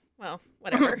 Oh, well,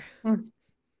 whatever.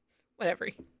 Whatever.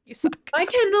 You suck. My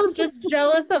Kindle's just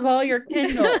jealous of all your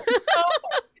Kindles.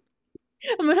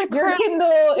 Your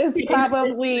Kindle is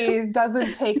probably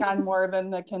doesn't take on more than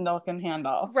the Kindle can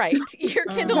handle. Right. Your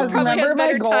Kindle probably has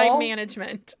better time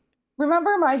management.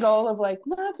 Remember my goal of like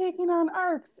not taking on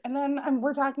ARCs, and then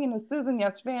we're talking to Susan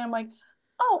yesterday, and I'm like,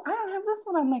 oh, I don't have this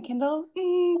one on my Kindle.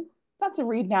 That's a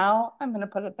read now. I'm gonna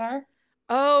put it there.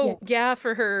 Oh yeah,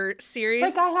 for her series.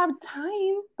 Like I have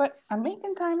time, but I'm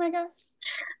making time, I guess.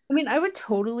 I mean, I would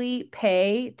totally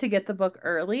pay to get the book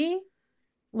early.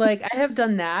 Like I have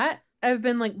done that. I've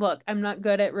been like, look, I'm not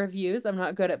good at reviews. I'm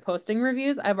not good at posting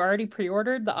reviews. I've already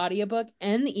pre-ordered the audiobook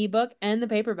and the ebook and the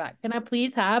paperback. Can I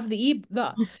please have the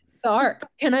ARC?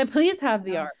 Can I please have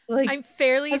the ARC? Like I'm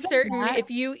fairly certain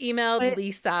if you emailed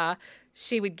Lisa,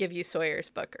 she would give you Sawyer's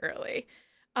book early.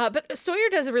 But Sawyer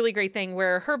does a really great thing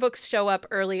where her books show up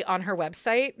early on her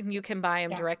website and you can buy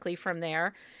them directly from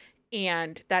there.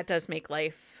 And that does make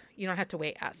life, you don't have to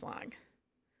wait as long.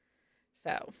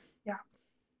 So,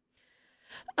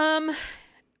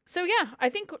 So yeah, I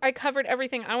think I covered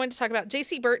everything I wanted to talk about.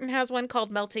 J.C. Burton has one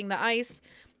called Melting the Ice.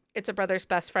 It's a brother's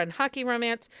best friend hockey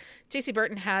romance. J.C.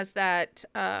 Burton has that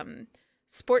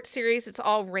sports series. It's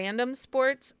all random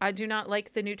sports. I do not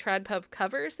like the new Trad Pub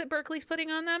covers that Berkeley's putting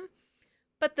on them,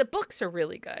 but the books are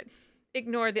really good.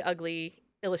 Ignore the ugly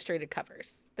illustrated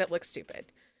covers that look stupid.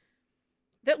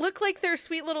 That look like they're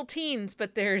sweet little teens,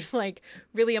 but there's like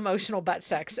really emotional butt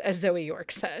sex, as Zoe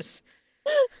York says.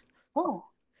 Oh.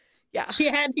 Yeah. She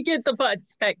had to get the butt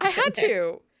sex. I had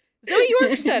to. Zoe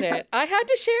York said it. I had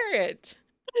to share it.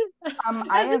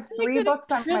 I have 3 books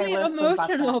on really my list with butt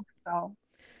emotional. sex,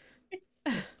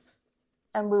 so.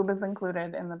 And lube is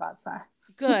included in the butt sex.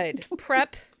 Good.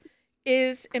 Prep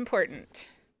is important.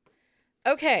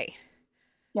 Okay.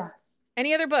 Yes.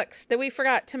 Any other books that we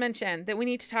forgot to mention that we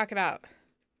need to talk about?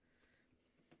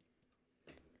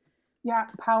 Yeah,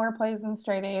 Power Plays and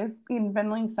Straight A's. Ian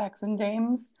Finley, Sex and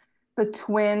James. The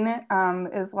twin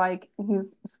is like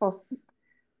he's supposed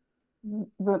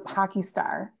the hockey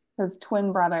star. His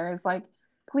twin brother is like,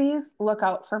 please look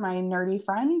out for my nerdy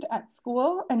friend at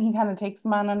school, and he kind of takes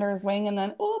him on under his wing, and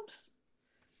then oops,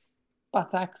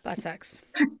 butt sex. Butt sex.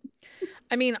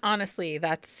 I mean, honestly,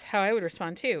 that's how I would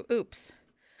respond too. Oops.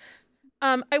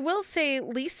 I will say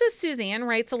Lisa Suzanne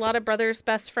writes a lot of brother's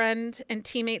best friend and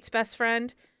teammate's best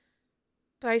friend.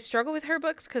 But I struggle with her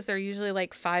books because they're usually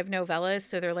like 5 novellas.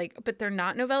 So they're like, but they're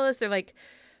not novellas. They're like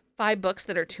 5 books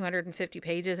that are 250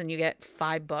 pages and you get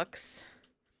 5 books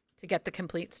to get the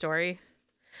complete story.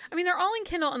 I mean, they're all in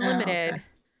Kindle Unlimited,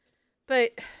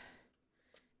 but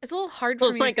it's a little hard for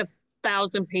me. It's like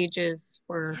 1,000 pages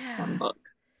for one book.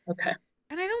 Okay.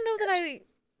 And I don't know that I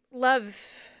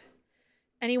love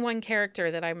any one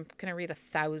character that I'm going to read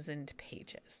 1,000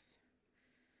 pages.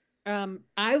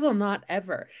 I will not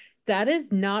ever. That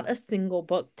is not a single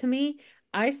book to me.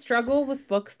 I struggle with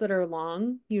books that are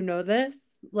long. You know this.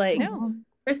 Like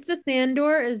Krista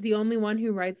Sandor is the only one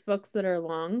who writes books that are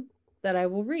long that I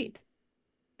will read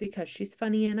because she's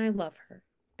funny and I love her.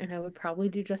 And I would probably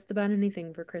do just about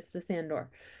anything for Krista Sandor.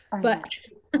 But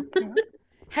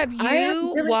have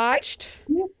you watched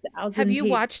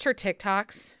her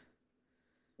TikToks?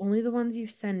 Only the ones you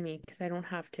send me because I don't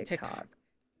have TikTok.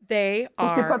 They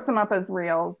are. She puts them up as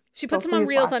reels. She puts them on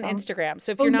reels on Instagram.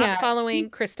 So if you're not following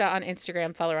Krista on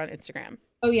Instagram, follow her on Instagram.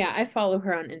 Oh yeah, I follow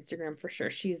her on Instagram for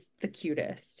sure. She's the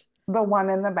cutest. The one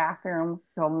in the bathroom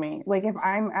killed me. Like if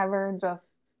I'm ever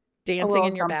just dancing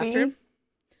in your bathroom,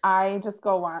 I just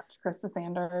go watch Krista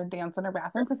Sandor dance in her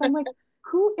bathroom because I'm like,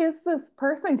 who is this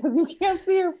person? Because you can't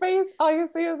see her face. All you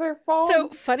see is her phone. So,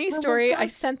 funny I'm like, story, I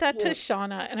 "That's sent that to cute."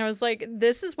 Shauna and I was like,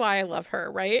 this is why I love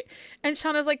her, right? And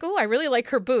Shauna's like, oh, I really like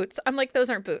her boots. I'm like, those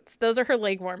aren't boots. Those are her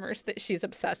leg warmers that she's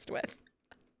obsessed with.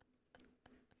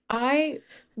 I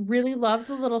really love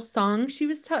the little song she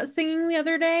was singing the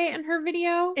other day in her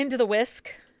video. Into the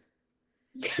Whisk.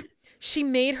 Yeah. She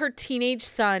made her teenage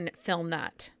son film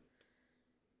that.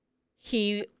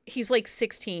 He's like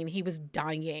 16. He was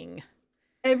dying.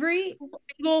 Every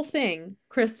single thing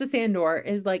Krista Sandor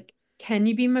is like, can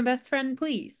you be my best friend,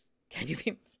 please? Can you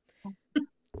be?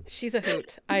 She's a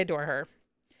hoot. I adore her.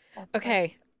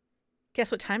 Okay.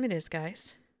 Guess what time it is,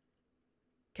 guys?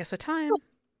 Guess what time?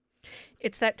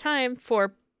 It's that time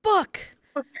for Book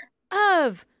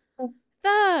of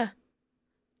the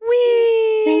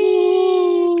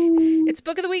Week. It's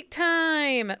Book of the Week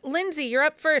time. Lindsay, you're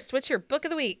up first. What's your Book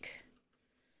of the Week?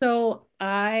 So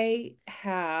I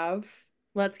have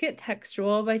Let's Get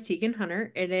Textual by Tegan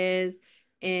Hunter. It is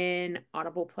in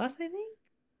Audible Plus, I think.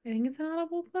 I think it's in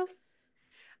Audible Plus.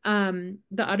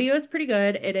 The audio is pretty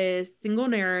good. It is single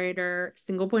narrator,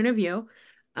 single point of view.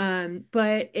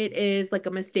 But it is like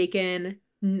a mistaken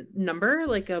number,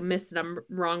 like a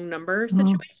wrong number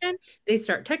situation. They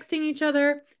start texting each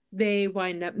other. They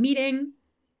wind up meeting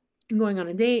and going on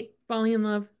a date, falling in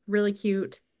love. Really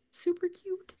cute. Super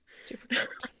cute. Super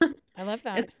cute. I love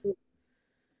that.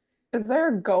 Is there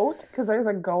a goat? Because there's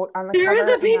a goat on the There cover. is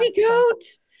a and baby that's so- goat.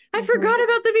 I forgot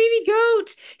about the baby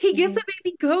goat. He gets Mhm. a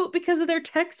baby goat because of their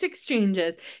text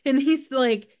exchanges. And he's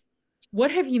like, what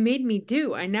have you made me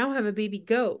do? I now have a baby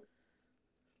goat.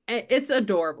 It's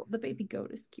adorable. The baby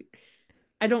goat is cute.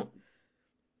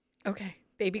 Okay.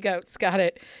 Baby goats. Got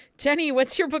it. Jenny,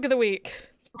 what's your Book of the Week?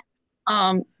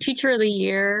 Teacher of the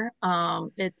Year.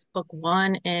 It's book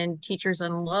 1 in Teachers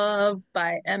in Love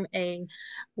by M.A.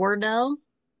 Wardell.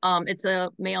 It's a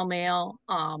male.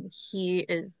 He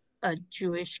is a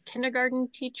Jewish kindergarten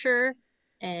teacher,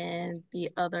 and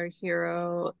the other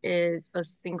hero is a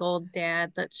single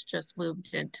dad that's just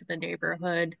moved into the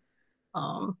neighborhood.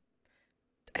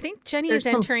 I think Jenny There's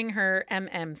is some- entering her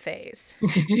MM phase,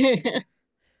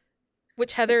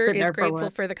 which Heather Been is there for a grateful while.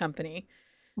 for the company.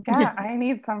 Yeah, I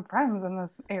need some friends in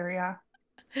this area.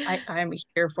 I'm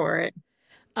here for it.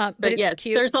 But But it's yes,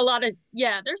 cute. there's a lot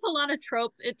of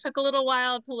tropes. It took a little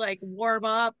while to like warm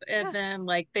up, and Yeah. then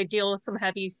like they deal with some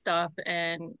heavy stuff,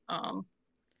 and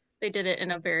they did it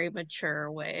in a very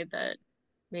mature way that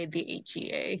made the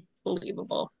HEA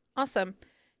believable. Awesome.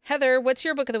 Heather, what's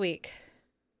your Book of the Week?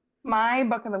 My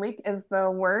book of the week is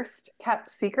The Worst Kept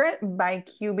Secret by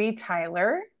QB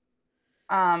Tyler.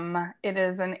 It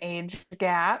is an age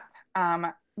gap,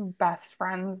 best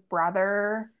friend's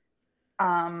brother,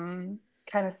 kind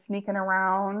of sneaking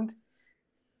around.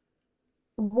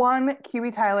 One,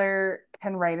 QB Tyler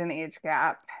can write an age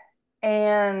gap,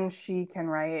 and she can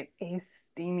write a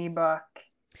steamy book.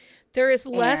 There is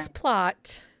less And-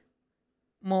 plot,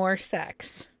 more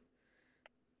sex.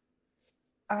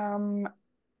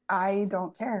 I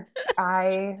don't care.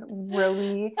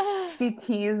 She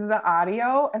teased the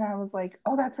audio, and I was like,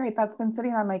 oh, that's right. That's been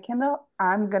sitting on my Kindle.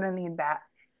 I'm gonna need that.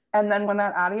 And then when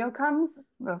that audio comes,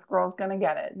 this girl's gonna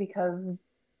get it because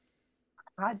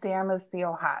hot damn is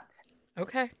Theo hot.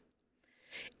 Okay.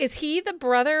 Is he the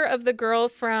brother of the girl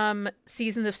from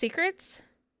Seasons of Secrets?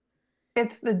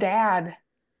 It's the dad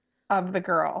of the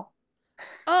girl.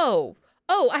 Oh,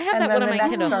 I have And that then one on the my next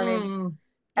Kindle. door Mm.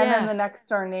 And Yeah. then the next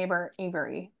door neighbor,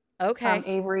 Avery. Okay.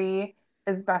 Avery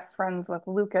is best friends with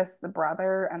Lucas, the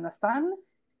brother, and the son.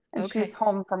 And Okay.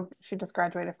 she just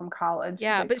graduated from college. She's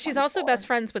Yeah, like but she's also 24. best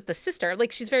friends with the sister.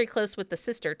 Like she's very close with the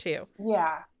sister too.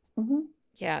 Yeah. Mhm.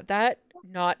 Yeah,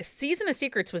 Season of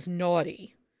Secrets was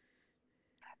naughty.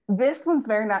 This one's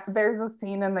very not. There's a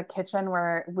scene in the kitchen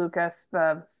where Lucas,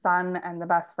 the son, and the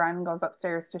best friend goes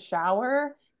upstairs to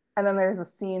shower. And then there's a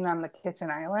scene on the kitchen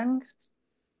island.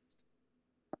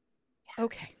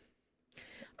 Okay.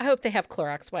 I hope they have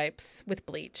Clorox wipes with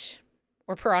bleach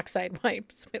or peroxide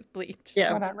wipes with bleach.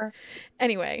 Yeah. Whatever.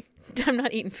 Anyway, I'm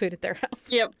not eating food at their house.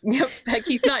 Yep.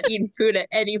 Becky's not eating food at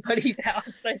anybody's house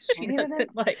that she Eating it.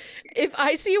 doesn't like. If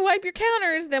I see you wipe your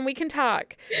counters, then we can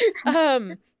talk.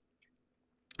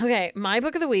 Okay, my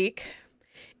Book of the Week,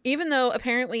 even though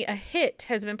apparently a hit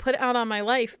has been put out on my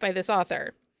life by this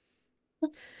author,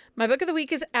 my Book of the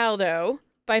Week is Aldo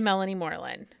by Melanie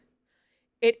Moreland.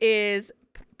 It is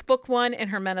book 1 in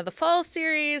her Men of the Fall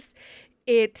series.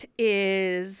 It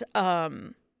is a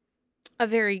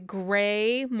very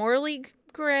gray, morally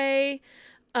gray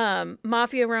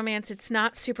mafia romance. It's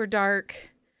not super dark.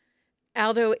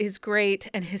 Aldo is great,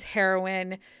 and his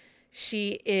heroine,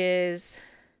 she is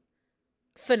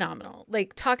phenomenal.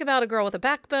 Like, talk about a girl with a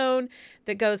backbone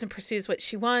that goes and pursues what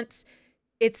she wants.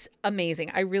 It's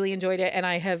amazing. I really enjoyed it, and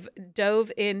I have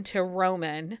dove into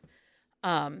Roman,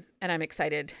 and I'm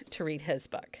excited to read his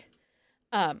book.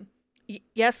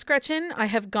 Yes, Gretchen, I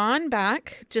have gone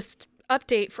back. Just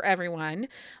update for everyone.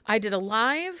 I did a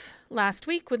live last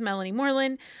week with Melanie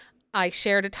Moreland. I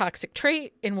shared a toxic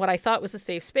trait in what I thought was a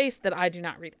safe space, that I do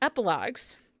not read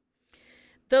epilogues.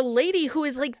 The lady who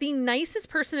is like the nicest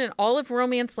person in all of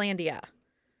Romancelandia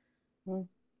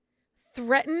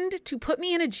threatened to put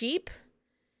me in a Jeep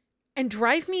and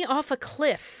drive me off a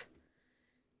cliff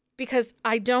because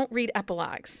I don't read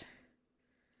epilogues.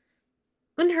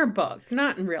 In her book,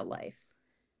 not in real life.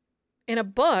 In a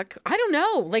book, I don't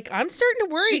know. Like, I'm starting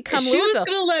to worry. She was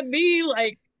gonna let me,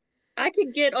 like, I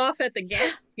could get off at the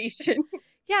gas station.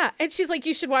 Yeah, and she's like,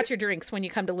 you should watch your drinks when you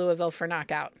come to Louisville for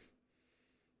Knockout.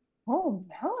 Oh,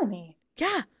 Melanie.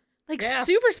 Yeah, like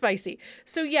super spicy.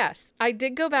 So yes, I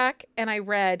did go back and I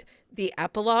read the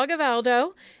epilogue of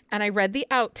Aldo and I read the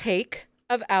outtake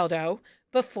of Aldo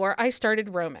before I started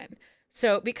Roman.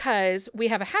 So because we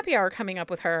have a happy hour coming up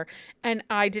with her and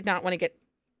I did not want to get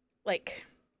like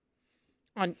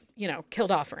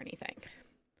killed off or anything.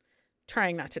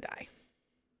 Trying not to die.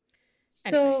 So,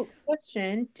 Anyway.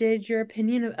 question, did your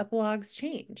opinion of epilogues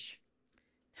change?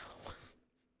 No.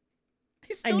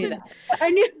 I knew that. I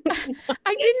knew.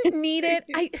 I didn't need it.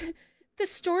 The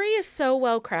story is so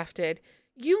well crafted.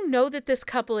 You know that this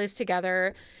couple is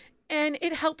together and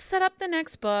it helps set up the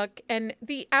next book. And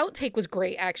the outtake was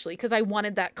great, actually, because I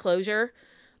wanted that closure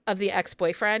of her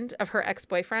ex-boyfriend.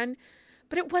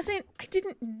 But I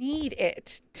didn't need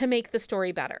it to make the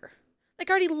story better. Like,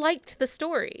 I already liked the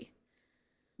story.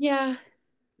 Yeah.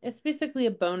 It's basically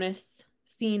a bonus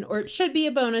scene, or it should be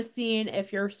a bonus scene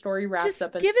if your story wraps Just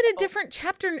up. Give it a different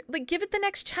chapter. Like, give it the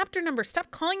next chapter number.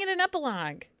 Stop calling it an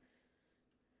epilogue.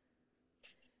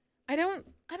 I don't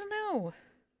know.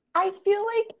 I feel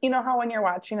like, you know how when you're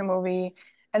watching a movie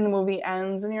and the movie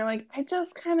ends and you're like, I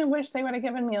just kind of wish they would have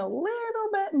given me a little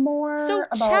bit more. So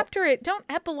about... chapter it, don't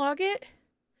epilogue it.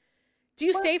 Do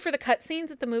you stay for the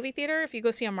cutscenes at the movie theater if you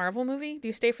go see a Marvel movie? Do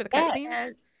you stay for the cutscenes?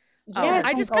 Yes. Oh, Yes.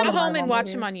 I just come home and watch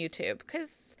movie. them on YouTube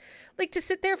because, like, to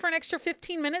sit there for an extra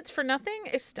 15 minutes for nothing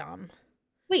is dumb.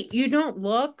 Wait, you don't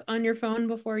look on your phone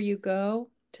before you go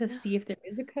to see if there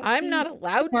is a cutscene? I'm not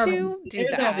allowed Marvel. to do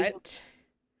that.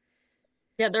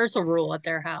 Yeah, there's a rule at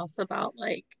their house about,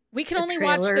 like, We can the only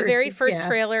watch the trailers, very first yeah.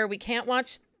 trailer. We can't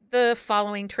watch the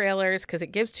following trailers because it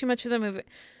gives too much of the movie.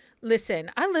 Listen,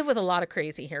 I live with a lot of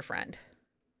crazy here, friend,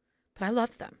 but I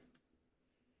love them.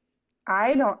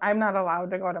 I'm not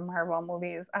allowed to go to Marvel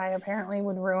movies. I apparently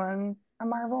would ruin a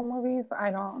Marvel movie, so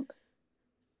I don't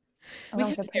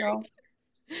get to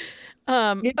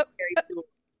go.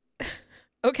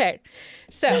 Okay,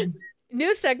 so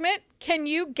new segment. Can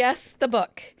you guess the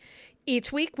book?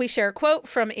 Each week we share a quote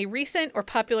from a recent or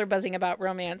popular Buzzing About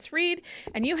Romance read,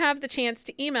 and you have the chance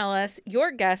to email us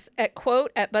your guess at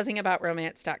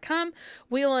quote@buzzingaboutromance.com.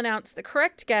 We will announce the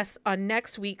correct guess on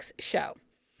next week's show.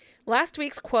 Last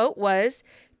week's quote was,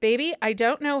 "Baby, I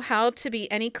don't know how to be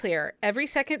any clearer. Every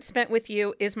second spent with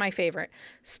you is my favorite.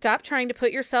 Stop trying to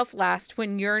put yourself last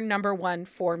when you're number one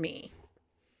for me."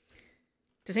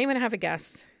 Does anyone have a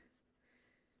guess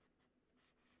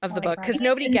of the book? Because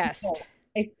nobody guessed.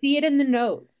 I see it in the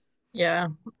notes. Yeah.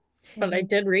 But I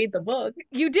did read the book.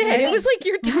 You did. It was like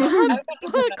your top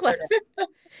book.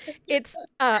 It's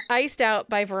Iced Out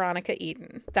by Veronica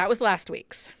Eden. That was last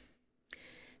week's.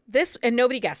 And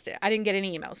nobody guessed it. I didn't get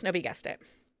any emails. Nobody guessed it.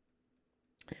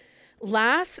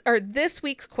 This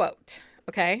week's quote.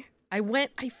 Okay.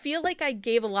 I feel like I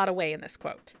gave a lot away in this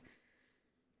quote.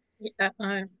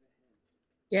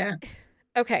 Yeah.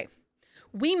 Okay.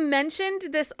 We mentioned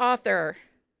this author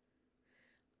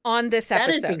on this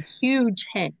episode. That is a huge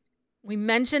hint. We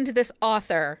mentioned this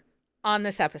author on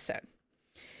this episode.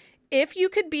 If you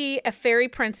could be a fairy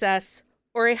princess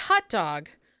or a hot dog,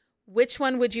 which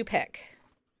one would you pick?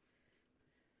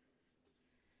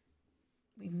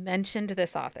 We mentioned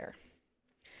this author.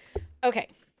 Okay.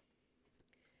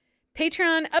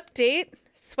 Patreon update.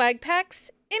 Swag packs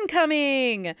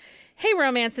incoming. Hey,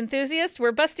 romance enthusiasts.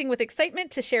 We're busting with excitement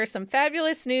to share some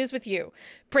fabulous news with you.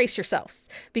 Brace yourselves,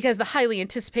 because the highly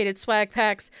anticipated swag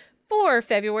packs for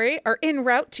February are en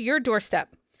route to your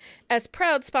doorstep. As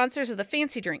proud sponsors of the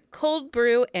Fancy Drink, Cold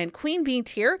Brew, and Queen Bee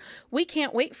tier, we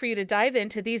can't wait for you to dive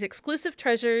into these exclusive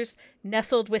treasures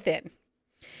nestled within.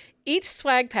 Each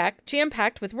swag pack,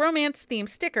 jam-packed with romance-themed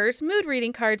stickers, mood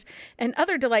reading cards, and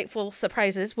other delightful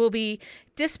surprises, will be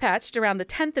dispatched around the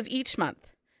 10th of each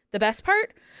month. The best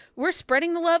part? We're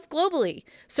spreading the love globally,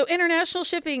 so international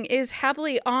shipping is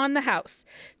happily on the house.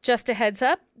 Just a heads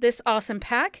up, this awesome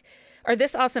perk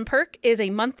is a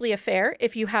monthly affair.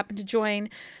 If you happen to join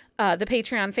the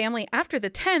Patreon family after the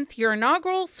 10th, your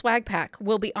inaugural swag pack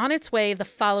will be on its way the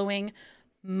following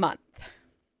month.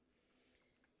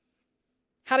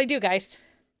 How'd I do, guys?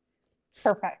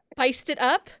 Perfect. Spiced it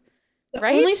up, The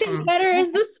right? only thing better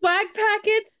is the swag pack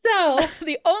itself.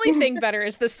 The only thing better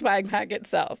is the swag pack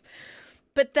itself.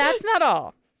 But that's not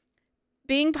all.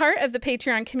 Being part of the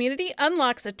Patreon community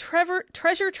unlocks a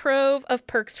treasure trove of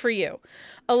perks for you.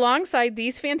 Alongside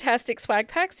these fantastic swag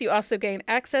packs, you also gain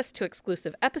access to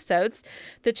exclusive episodes,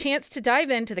 the chance to dive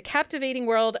into the captivating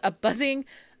world of Buzzing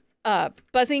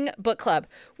Book Club,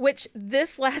 which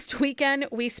this last weekend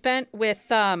we spent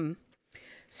with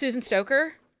Susan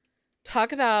Stoker.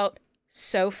 Talk about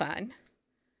so fun.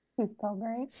 It's so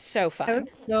great. So I fun. was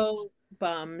so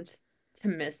bummed to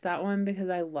miss that one because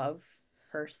I love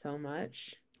her so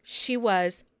much. She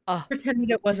was Pretending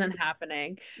it wasn't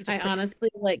happening. You just I pretend- honestly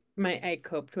I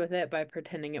coped with it by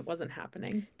pretending it wasn't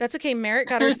happening. That's okay. Merritt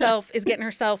is getting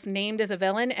herself named as a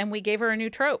villain, and we gave her a new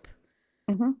trope.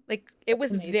 Mm-hmm. Like, it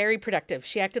was Amazing. very productive.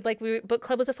 She acted like book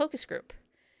club was a focus group.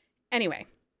 Anyway,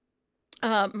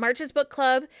 March's book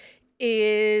club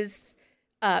is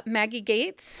Maggie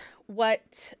Gates,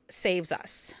 What Saves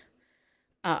Us,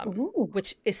 Ooh.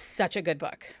 which is such a good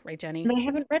book, right, Jenny? And I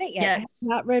haven't read it yet. I have Yes.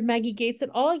 not read Maggie Gates at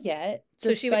all yet.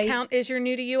 So she would despite- count as your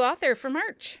new to you author for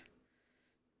March.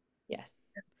 Yes.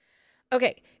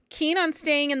 Okay, keen on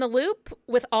staying in the loop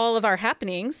with all of our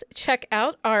happenings, check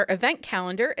out our event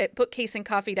calendar at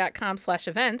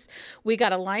bookcaseandcoffee.com/events. We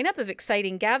got a lineup of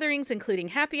exciting gatherings, including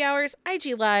happy hours,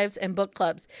 IG lives, and book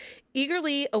clubs,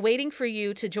 eagerly awaiting for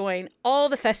you to join all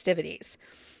the festivities.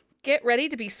 Get ready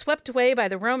to be swept away by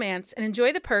the romance and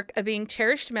enjoy the perk of being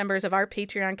cherished members of our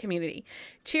Patreon community.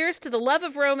 Cheers to the love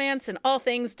of romance and all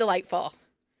things delightful.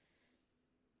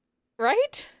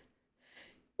 Right?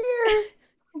 Cheers.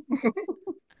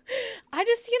 I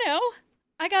just,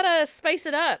 I gotta spice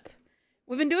it up.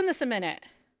 We've been doing this a minute,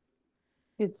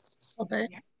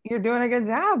 You're doing a good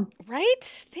job. right?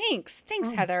 Thanks,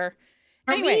 Oh. Heather.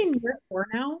 Are Anyway. we in year 4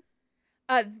 now?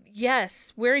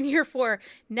 Yes, we're in year 4.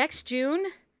 Next June,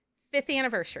 5th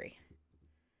anniversary.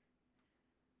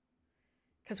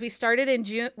 Because we started in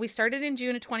June. We started in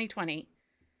June of 2020.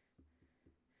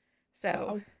 So,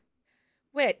 Wow.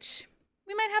 which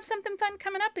we might have something fun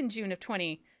coming up in June of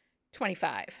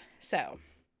 2025. So,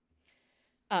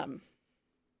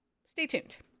 stay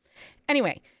tuned.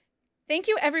 Anyway, thank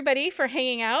you everybody for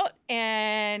hanging out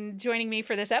and joining me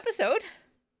for this episode.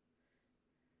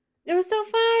 It was so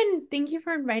fun. Thank you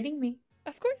for inviting me.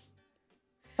 Of course.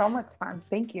 So much fun.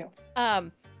 Thank you.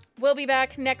 We'll be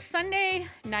back next Sunday,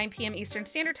 9 p.m. Eastern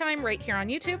Standard Time, right here on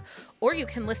YouTube, or you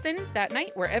can listen that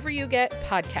night wherever you get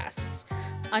podcasts.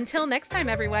 Until next time,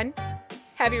 everyone,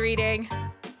 happy reading.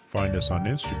 Find us on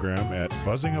Instagram at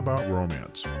Buzzing About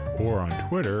Romance or on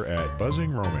Twitter at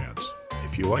Buzzing Romance.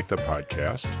 If you like the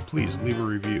podcast, please leave a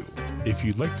review. If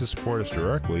you'd like to support us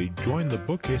directly, join the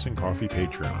Bookcase and Coffee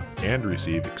Patreon and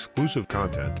receive exclusive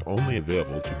content only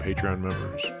available to Patreon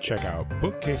members. Check out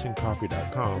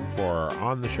bookcaseandcoffee.com for our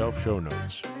on-the-shelf show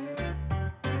notes.